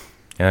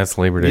 Yeah, that's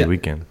Labor Day Yeah.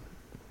 weekend.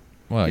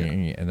 Well, Yeah.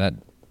 and that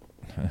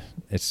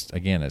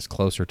it's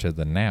closer to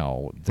the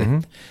now.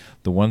 Mhm.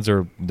 The ones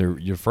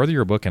the further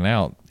you're booking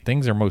out,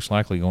 things are most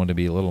likely going to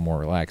be a little more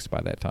relaxed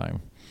by that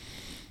time.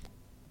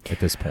 At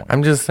this point,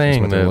 I'm just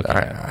saying what they're that looking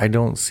at. I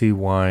don't see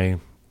why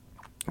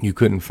you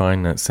couldn't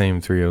find that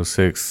same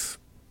 306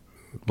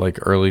 like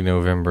early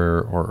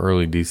November or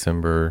early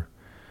December,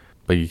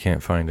 but you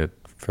can't find it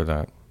for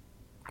that.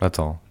 That's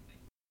all.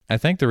 I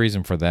think the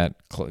reason for that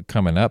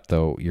coming up,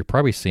 though, you're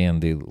probably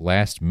seeing the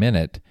last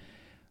minute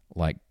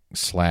like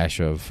slash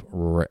of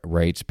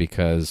rates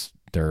because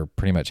they're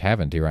pretty much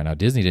having to right now.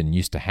 Disney didn't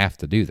used to have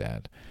to do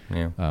that.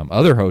 Yeah.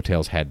 Other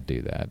hotels had to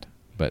do that,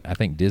 but I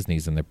think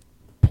Disney's in the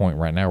point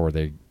right now where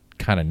they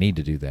kind of need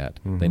to do that.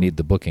 Mm-hmm. They need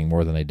the booking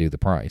more than they do the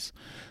price,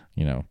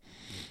 you know.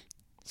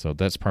 So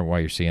that's probably why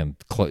you're seeing,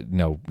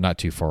 not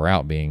too far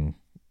out being,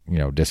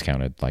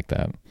 discounted like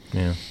that.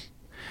 Yeah.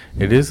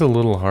 It is a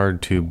little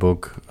hard to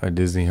book a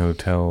Disney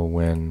hotel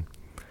when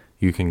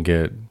you can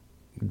get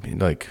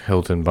like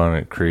Hilton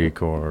Bonnet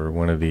Creek or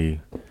one of the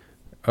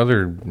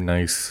other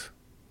nice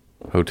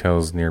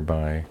hotels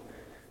nearby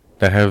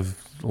that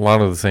have a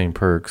lot of the same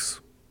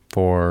perks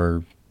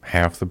for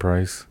half the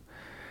price.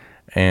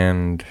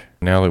 And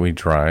now that we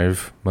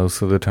drive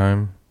most of the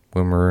time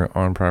when we're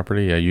on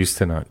property, I used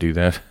to not do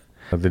that.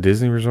 The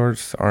Disney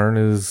resorts aren't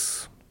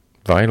as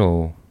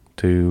vital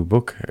to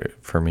book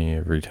for me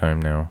every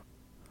time now.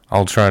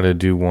 I'll try to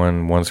do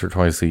one once or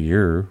twice a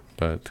year,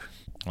 but...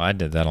 Well, I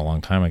did that a long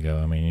time ago.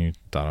 I mean, you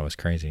thought I was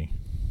crazy.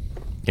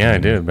 Yeah, I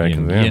did back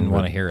then. You didn't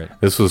want to hear it.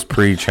 This was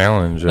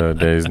pre-challenge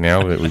days.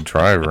 Now that we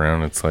drive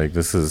around, it's like,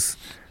 this is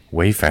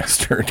way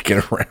faster to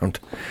get around.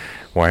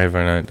 Why have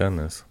I not done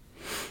this?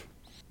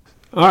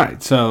 All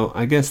right, so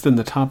I guess then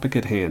the topic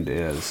at hand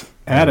is,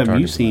 Adam,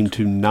 you seem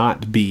to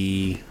not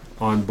be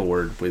on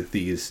board with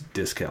these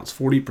discounts.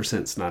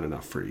 40% is not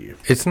enough for you.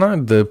 It's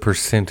not the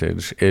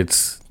percentage.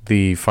 It's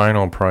the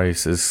final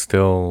price is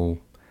still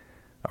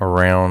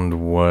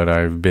around what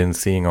I've been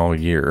seeing all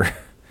year.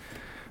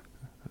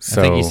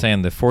 So, I think he's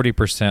saying the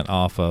 40%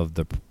 off of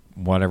the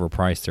whatever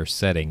price they're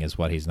setting is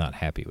what he's not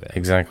happy with.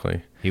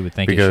 Exactly. He would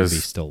think it should be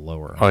still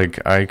lower.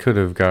 Like, I could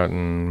have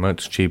gotten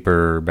much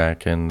cheaper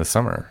back in the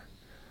summer.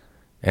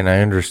 And I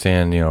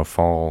understand,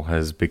 fall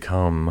has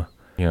become,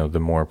 the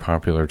more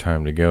popular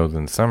time to go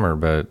than summer,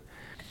 but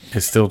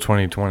it's still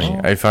 2020.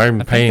 Well, if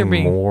I'm paying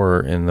more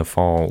in the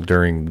fall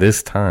during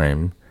this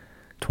time,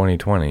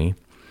 2020,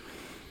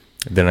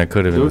 than I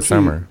could have in the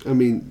summer.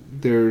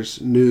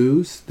 There's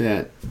news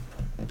that,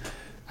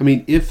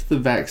 if the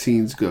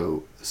vaccines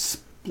go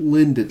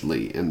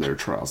splendidly in their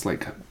trials,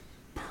 like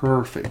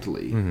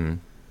perfectly,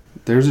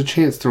 there's a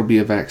chance there'll be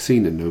a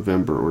vaccine in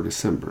November or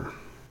December.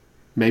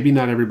 Maybe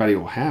not everybody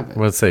will have it.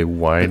 Let's say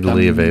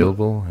widely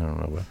available. I don't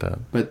know about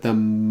that. But the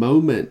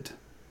moment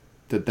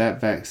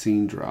that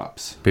vaccine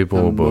drops,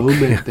 people will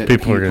book. That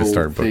people are going to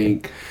start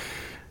booking. Think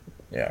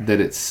that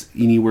it's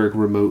anywhere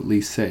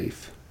remotely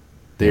safe,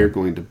 they're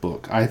going to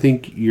book. I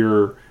think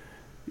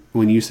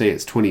when you say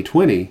it's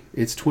 2020,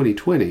 it's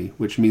 2020,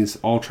 which means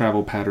all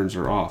travel patterns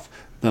are off.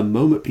 The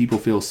moment people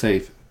feel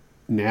safe,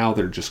 now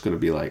they're just going to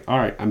be like, all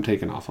right, I'm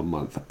taking off a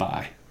month.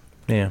 Bye.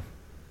 Yeah,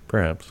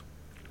 perhaps.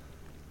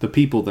 The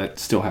people that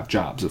still have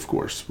jobs, of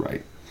course,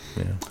 right?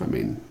 Yeah.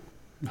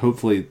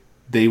 Hopefully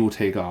they will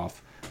take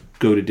off,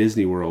 go to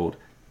Disney World,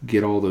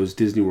 get all those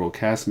Disney World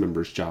cast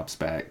members' jobs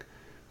back,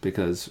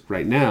 because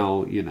right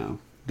now,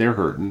 they're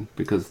hurting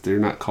because they're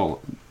not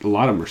calling. A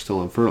lot of them are still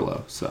on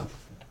furlough. So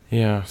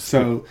yeah.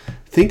 So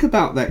think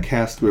about that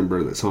cast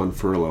member that's on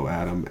furlough,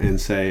 Adam, and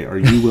say, are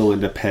you willing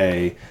to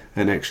pay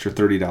an extra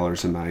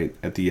 $30 a night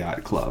at the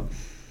yacht club?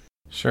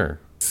 Sure.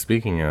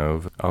 Speaking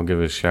of, I'll give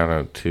a shout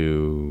out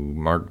to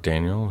Mark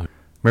Daniel.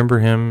 Remember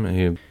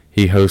him?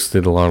 He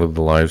hosted a lot of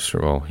the live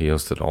stream. Well, he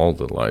hosted all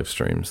the live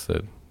streams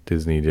that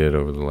Disney did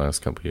over the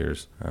last couple of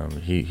years.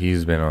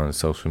 He's been on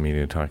social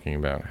media talking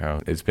about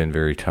how it's been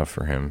very tough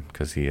for him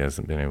because he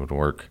hasn't been able to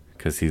work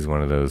because he's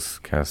one of those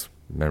cast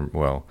members.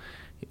 Well,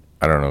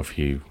 I don't know if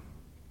he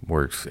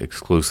works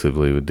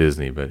exclusively with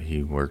Disney, but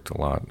he worked a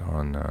lot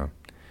on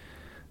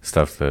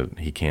stuff that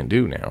he can't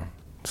do now.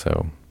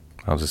 So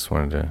I just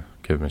wanted to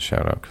give him a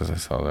shout out because I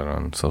saw that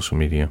on social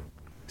media.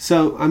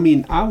 So,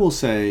 I will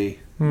say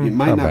it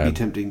might not be bad.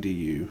 tempting to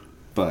you,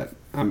 but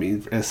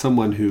as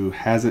someone who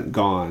hasn't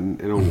gone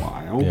in a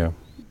while,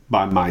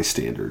 by my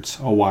standards,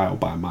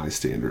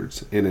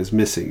 and is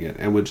missing it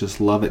and would just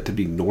love it to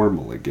be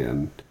normal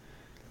again,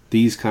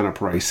 these kind of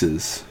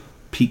prices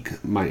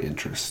pique my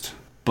interest.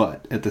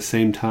 But at the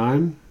same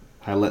time,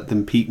 I let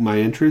them pique my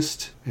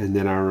interest, and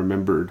then I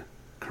remembered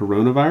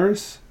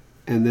coronavirus,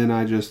 and then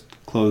I just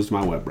closed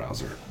my web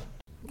browser.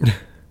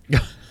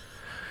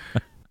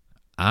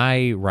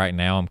 Right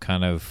now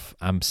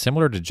I'm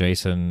similar to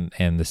Jason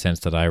in the sense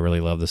that I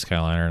really love the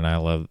Skyliner, and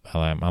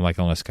I'm like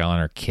on a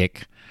Skyliner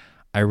kick.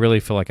 I really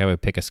feel like I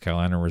would pick a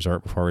Skyliner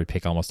resort before I would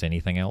pick almost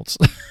anything else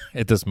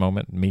at this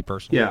moment, me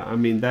personally. Yeah,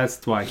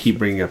 that's why I keep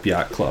bringing up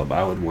Yacht Club.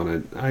 I would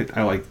want to.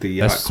 I like the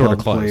Yacht That's Club sort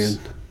of close.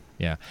 plan.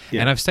 Yeah,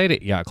 and I've stayed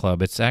at Yacht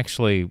Club. It's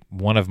actually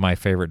one of my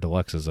favorite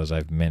deluxes, as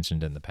I've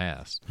mentioned in the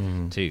past,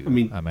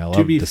 too. I love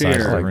to be the size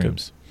fair, of the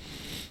rooms.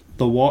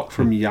 The walk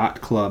from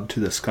Yacht Club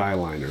to the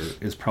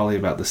Skyliner is probably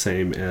about the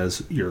same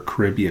as your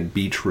Caribbean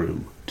beach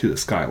room to the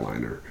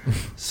Skyliner.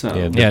 So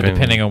yeah,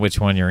 depending on which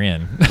one you're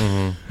in.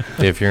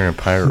 If you're in a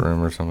pirate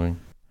room or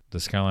something. The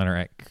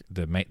Skyliner,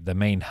 the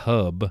main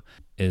hub,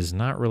 is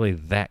not really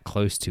that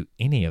close to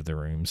any of the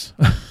rooms.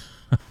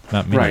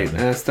 Not many. Right. of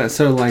them. That's that.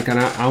 So, like, and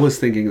I was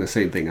thinking the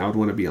same thing. I would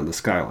want to be on the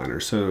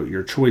Skyliner. So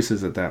your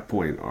choices at that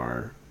point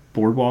are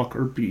Boardwalk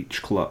or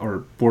Beach Club,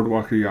 or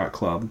Boardwalk or Yacht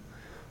Club,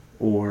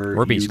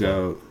 or Beach you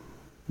go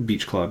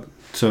Beach Club.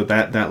 So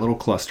that little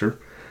cluster,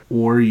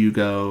 or you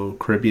go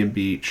Caribbean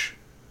Beach,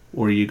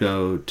 or you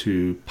go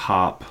to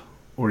Pop,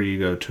 or you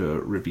go to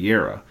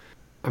Riviera.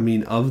 I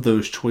mean, of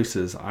those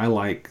choices, I'm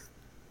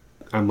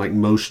like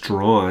most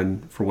drawn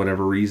for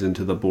whatever reason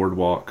to the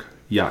Boardwalk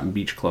Yacht and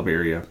Beach Club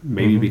area.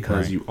 Maybe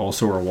because right. you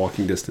also are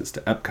walking distance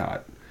to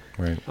Epcot.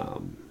 Right.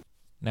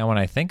 Now, when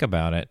I think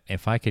about it,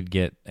 if I could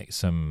get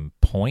some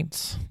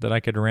points that I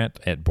could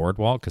rent at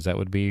Boardwalk, because that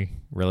would be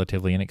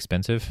relatively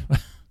inexpensive,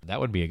 that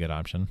would be a good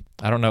option.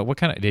 I don't know.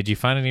 Did you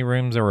find any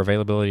rooms that were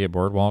availability at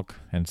Boardwalk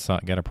and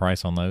get a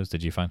price on those?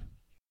 Did you find?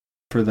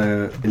 For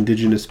the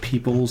Indigenous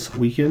Peoples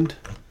Weekend?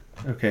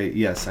 Okay,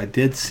 yes, I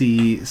did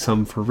see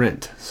some for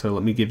rent. So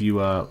let me give you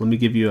a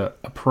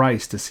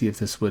price to see if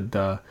this would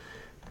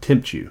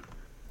tempt you.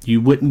 You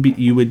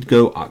would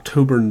go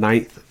October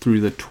 9th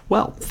through the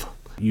 12th.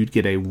 You'd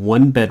get a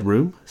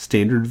 1-bedroom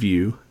standard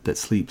view that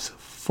sleeps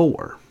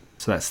 4.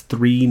 So that's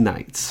 3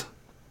 nights.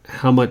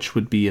 How much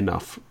would be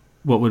enough?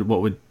 What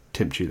would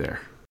tempt you there?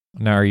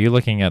 Now, are you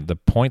looking at the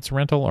points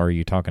rental, or are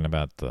you talking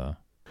about the...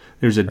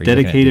 There's a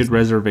dedicated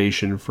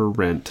reservation for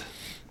rent.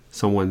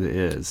 Someone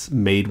is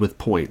made with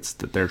points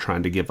that they're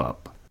trying to give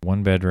up.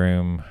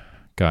 1-bedroom,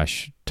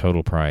 gosh,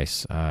 total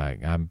price.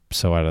 I'm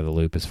so out of the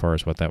loop as far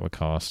as what that would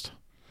cost.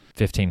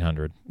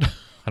 $1,500.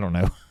 I don't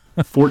know.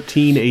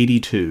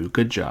 $1,482.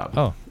 Good job.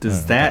 Oh,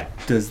 does that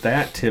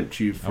tempt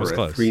you for a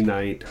close.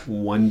 3-night,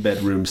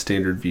 1-bedroom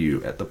standard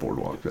view at the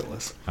Boardwalk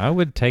Villas? I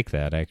would take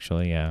that,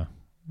 actually. Yeah,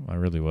 I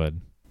really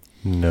would.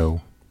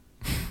 No.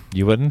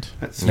 You wouldn't?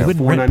 That's You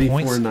wouldn't rent $494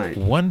 points? a night.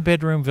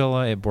 1-bedroom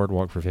villa at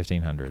Boardwalk for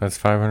 $1,500. That's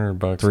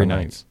 $500 3 a night.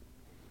 nights.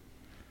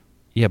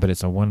 Yeah, but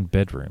it's a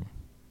 1-bedroom.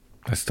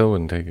 I still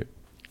wouldn't take it.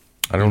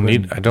 I don't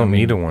need a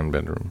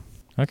 1-bedroom.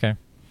 Okay.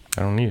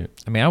 I don't need it.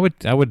 I mean, I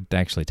would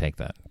actually take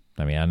that.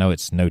 I mean, I know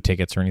it's no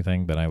tickets or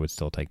anything, but I would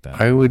still take that.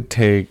 I would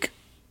take,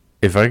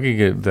 if I could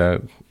get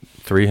that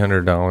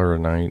 $300 a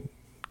night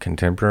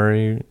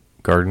contemporary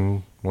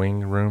garden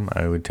wing room,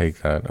 I would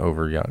take that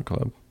over Yacht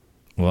Club.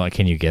 Well,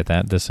 can you get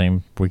that the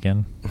same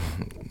weekend?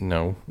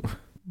 No.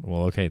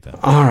 Well, okay then.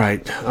 All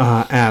right,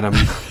 Adam,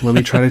 let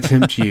me try to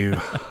tempt you.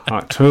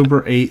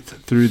 October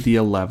 8th through the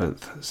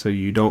 11th, so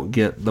you don't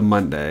get the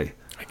Monday.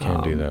 I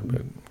can't do that,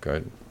 but go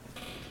ahead.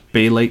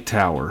 Bay Lake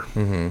Tower,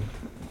 Mm-hmm.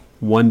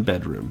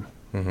 1-bedroom,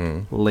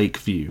 Mm-hmm.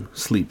 Lakeview,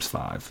 sleeps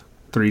 5,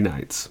 3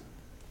 nights.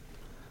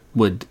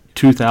 Would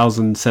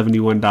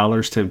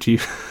 $2,071 tempt you?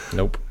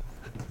 Nope.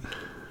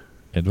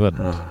 It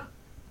wouldn't.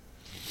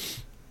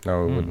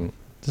 No, it wouldn't.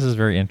 This is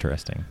very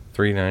interesting.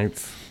 3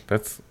 nights?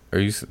 Did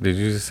you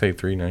just say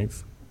 3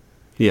 nights?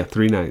 Yeah,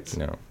 3 nights.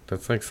 No.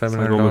 That's like It's $700.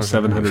 like almost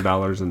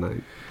 $700 a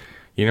night.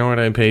 You know what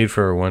I paid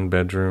for a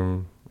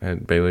 1-bedroom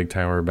at Bay Lake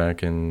Tower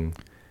back in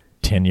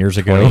 10 years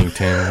ago.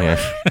 2010?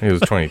 Yeah. It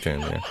was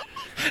 2010, yeah.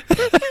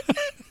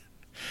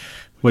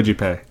 What'd you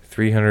pay?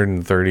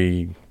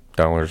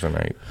 $330 a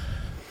night.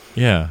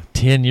 Yeah,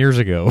 10 years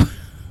ago.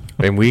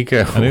 And we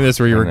go. I think that's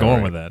where you were know, going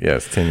right? with that.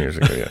 Yes, 10 years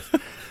ago, yes.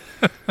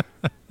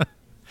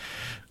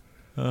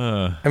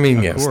 I mean,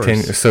 of yes.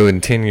 course. So in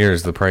 10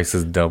 years, the price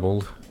has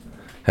doubled.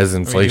 Has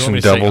inflation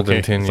me to say, doubled in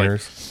okay, 10 it's like,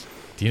 years?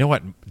 Do you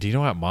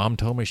know what Mom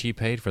told me she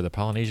paid for the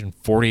Polynesian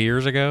 40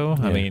 years ago?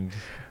 I Yeah. mean,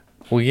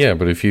 Well, yeah,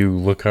 but if you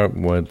look up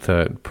what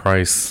that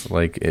price,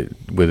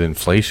 with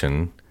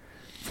inflation,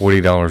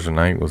 $40 a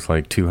night was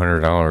like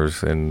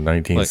 $200 in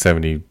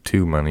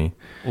 1972 money.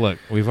 look,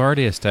 we've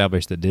already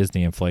established that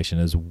Disney inflation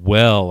is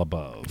well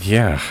above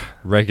Yeah.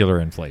 regular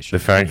inflation.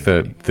 The fact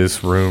that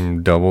this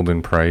room doubled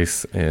in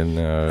price in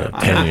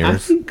 10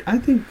 years. I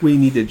think we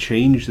need to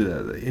change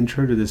the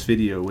intro to this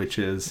video, which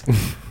is,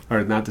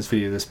 or not this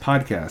video, this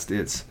podcast.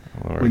 It's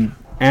Lord. when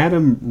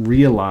Adam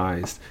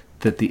realized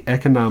that the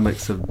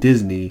economics of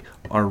Disney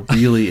are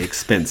really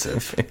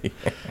expensive.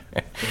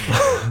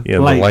 Yeah,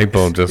 Like- the light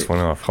bulb just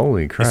went off.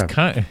 Holy crap.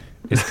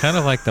 It's kind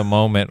of like the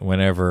moment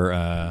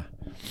whenever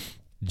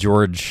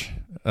George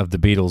of the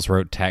Beatles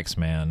wrote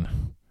Taxman.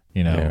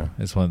 You know, Yeah.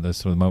 it's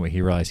the moment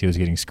he realized he was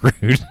getting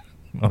screwed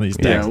on these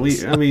Yeah,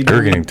 taxes.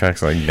 They're getting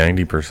taxed like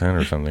 90%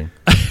 or something.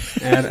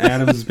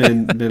 Adam's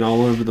been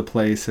all over the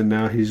place, and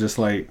now he's just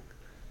like,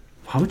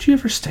 why would you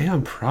ever stay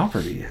on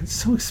property? It's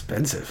so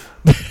expensive.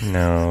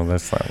 No,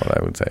 that's not what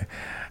I would say.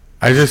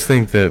 I just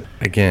think that,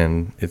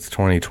 again, it's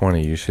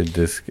 2020. You should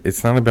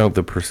it's not about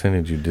the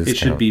percentage you discount. It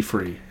should be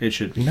free. It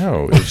should be.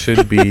 No, it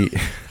should be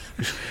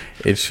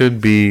it should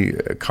be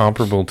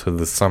comparable to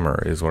the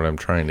summer is what I'm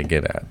trying to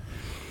get at.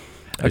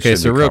 It Okay, should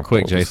so be real comparable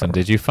quick, to Jason, summer.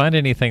 did you find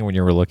anything when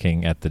you were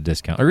looking at the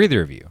discount, or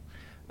either of you,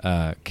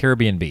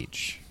 Caribbean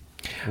Beach?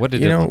 What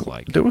did it look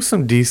like? There was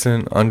some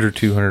decent under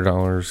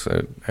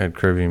 $200 at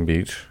Caribbean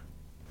Beach.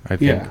 I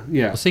think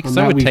Yeah. Well, see, 'cause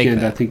On I that would take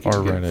weekend, that. I think you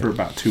Or could Reddit. get for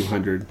about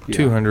 200. Yeah,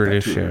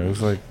 200-ish. about Yeah, 200. it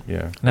was like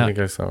I Now- think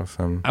I saw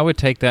some. I would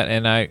take that,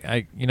 and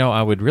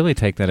I would really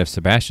take that if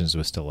Sebastian's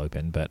was still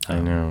open, but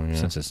I know, yeah.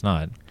 since it's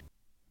not.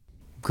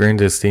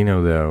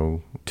 Grandestino,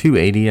 though,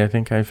 280 I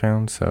think I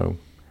found, so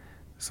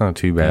it's not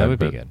too bad. Yeah, that would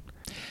be good.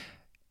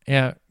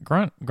 Yeah,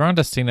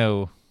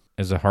 Grandestino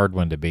is a hard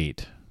one to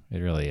beat. It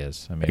really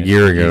is. I mean, a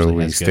year ago, usually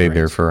we has good stayed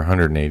there rates. for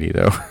 180,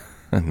 though,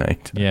 a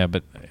night. Yeah,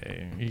 but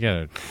you got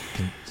to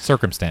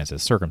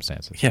circumstances.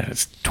 Yeah,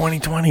 it's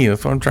 2020.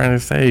 That's what I'm trying to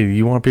say.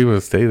 You want people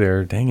to stay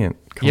there. Dang it.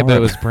 Come Yeah, on. but it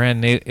was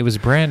brand new. It was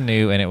brand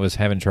new, and it was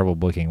having trouble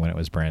booking when it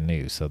was brand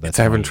new. So that's It's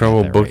having why you got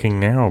trouble that booking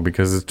rate. now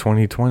because it's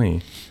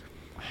 2020.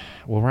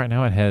 Well, right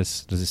now it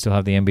has. Does it still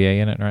have the NBA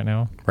in it right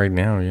now? Right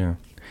now, yeah.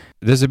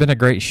 There's been a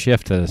great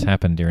shift that has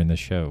happened during the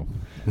show.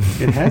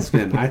 It has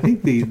been. I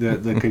think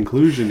the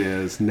conclusion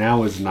is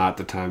now is not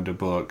the time to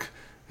book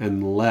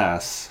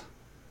unless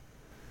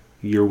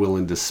you're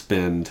willing to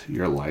spend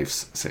your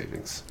life's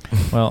savings.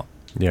 Well,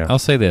 Yeah. I'll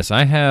say this.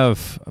 I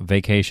have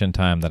vacation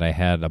time that I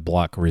had a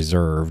block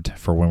reserved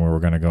for when we were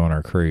going to go on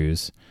our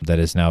cruise that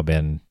has now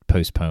been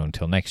postponed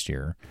till next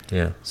year.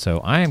 Yeah. So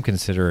I am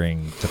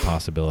considering the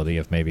possibility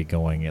of maybe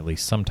going at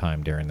least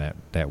sometime during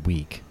that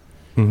week,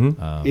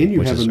 Mm-hmm. And you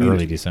which have is immunity.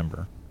 early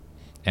December.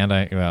 And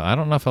I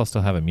don't know if I'll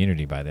still have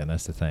immunity by then.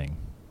 That's the thing.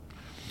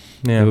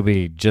 Yeah. It would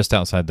be just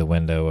outside the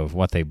window of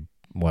what they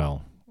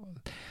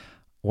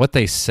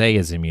say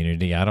is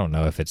immunity. I don't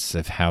know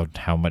if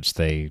how much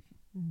they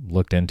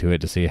looked into it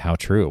to see how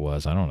true it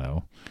was. I don't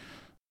know.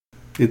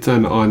 It's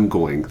an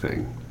ongoing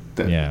thing.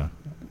 Yeah.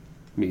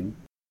 I mean,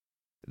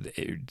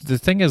 The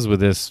thing is with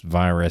this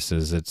virus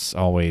is it's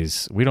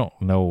always, we don't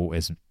know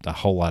a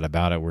whole lot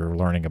about it. We're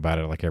learning about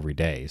it like every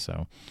day.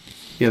 So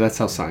yeah, that's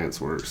how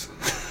science works.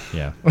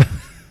 yeah.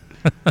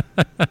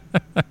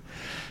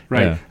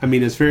 Right. Yeah. I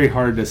mean, it's very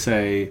hard to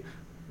say,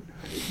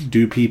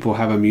 do people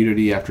have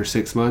immunity after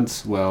 6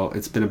 months? Well,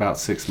 it's been about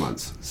 6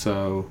 months.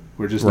 So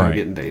we're just not Right.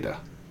 getting data.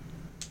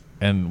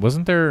 And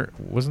wasn't there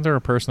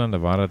a person in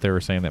Nevada that they were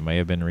saying that may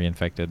have been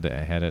reinfected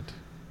that had it?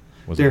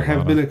 Was it There have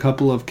Nevada? been a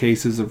couple of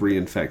cases of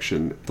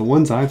reinfection. The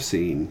ones I've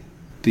seen,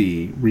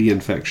 the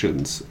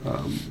reinfections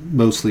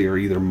mostly are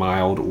either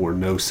mild or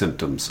no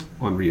symptoms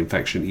on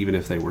reinfection, even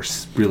if they were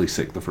really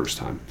sick the first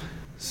time.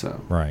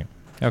 So, Right.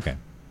 Okay.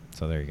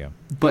 So there you go.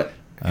 but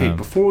hey,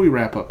 before we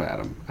wrap up,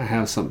 Adam, I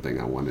have something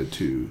I wanted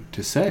to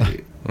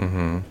say.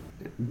 Mm-hmm.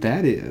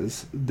 That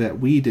is that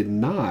we did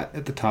not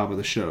at the top of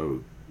the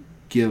show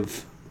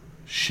give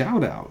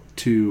shout out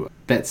to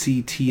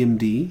Betsy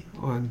TMD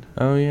on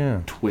Oh,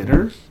 yeah.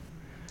 Twitter,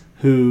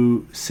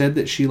 who said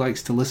that she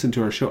likes to listen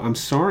to our show. I'm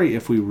sorry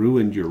if we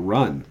ruined your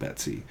run,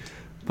 Betsy,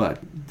 but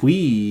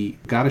we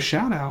got a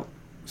shout out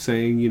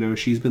saying,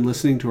 she's been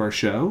listening to our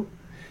show,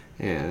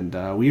 and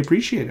we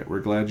appreciate it. We're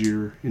glad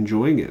you're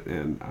enjoying it,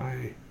 and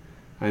I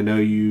know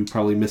you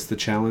probably missed the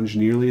challenge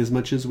nearly as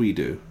much as we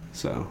do.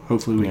 So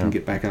hopefully we Yeah. can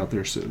get back out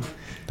there soon.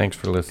 Thanks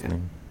for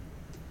listening.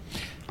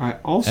 I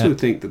also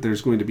think that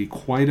there's going to be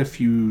quite a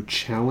few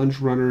challenge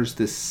runners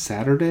this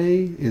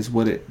Saturday is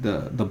what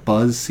the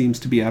buzz seems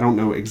to be. I don't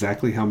know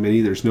exactly how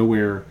many. There's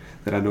nowhere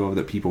that I know of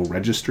that people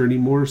register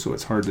anymore, so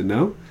it's hard to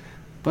know.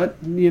 But,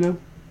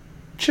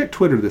 check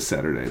Twitter this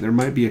Saturday. There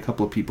might be a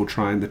couple of people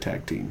trying the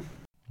tag team.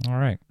 All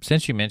right.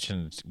 Since you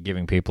mentioned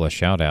giving people a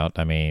shout out,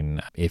 I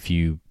mean, if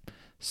you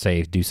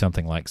say do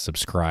something like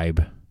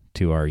subscribe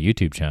to our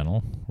YouTube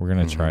channel, we're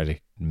going to try to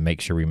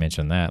make sure we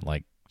mention that,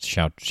 like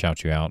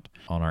shout you out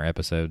on our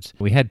episodes.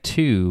 We had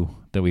 2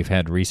 that we've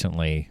had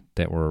recently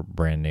that were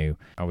brand new.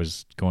 I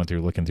was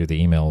looking through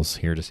the emails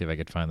here to see if I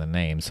could find the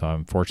name. So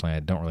unfortunately, I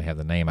don't really have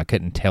the name. I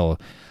couldn't tell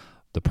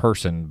the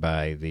person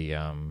by the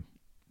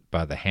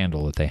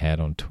handle that they had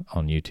on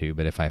YouTube.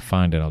 But if I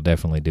find it, I'll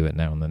definitely do it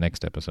now in the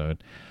next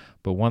episode.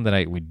 But one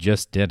that we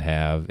just did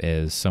have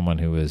is someone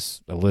who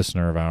is a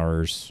listener of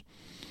ours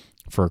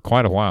for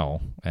quite a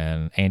while,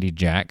 and Andy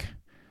Jack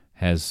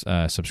has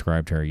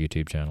subscribed to our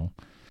YouTube channel.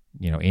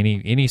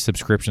 Any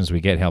subscriptions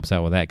we get helps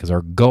out with that, because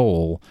our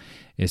goal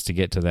is to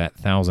get to that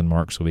 1,000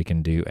 mark so we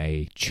can do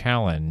a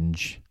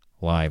challenge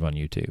live on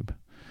YouTube.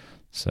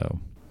 So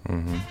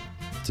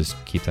just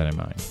keep that in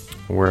mind.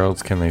 Where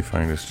else can they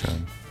find us,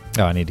 John?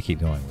 Oh, I need to keep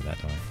going with that,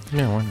 don't I?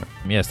 Yeah, why not?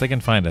 Yes, they can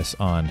find us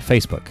on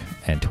Facebook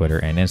and Twitter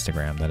and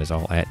Instagram. That is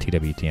all at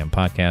TWTM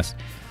Podcast.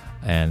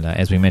 And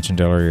as we mentioned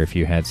earlier, if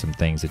you had some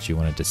things that you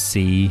wanted to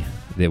see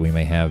that we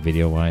may have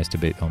video-wise to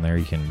be on there,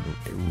 you can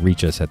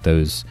reach us at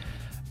those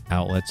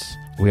outlets.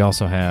 We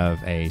also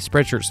have a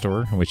Spreadshirt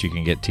store in which you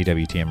can get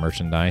TWTM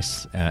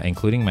merchandise,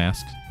 including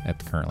masks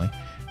currently.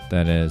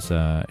 That is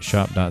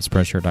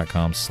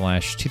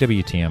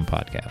shop.spreadshirt.com/TWTM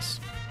podcast.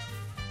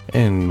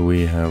 And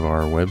we have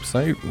our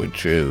website,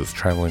 which is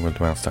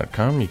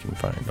travelingwiththemouse.com. You can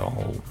find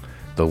all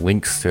the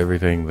links to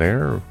everything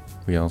there.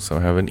 We also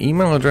have an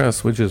email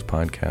address, which is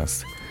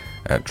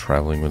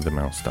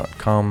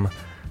podcast@travelingwiththemouse.com.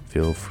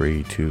 Feel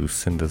free to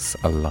send us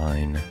a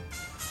line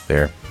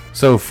there.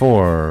 So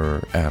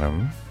for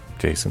Adam,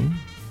 Jason,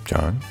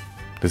 John,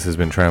 this has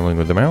been Traveling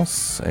with the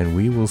Mouse, and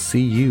we will see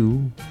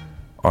you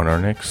on our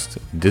next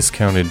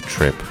discounted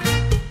trip.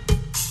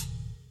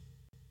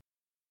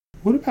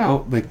 What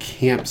about the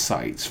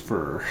campsites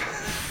for...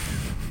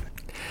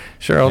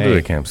 Sure, I'll do Hey.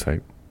 a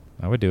campsite.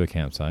 I would do a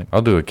campsite.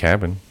 I'll do a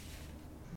cabin.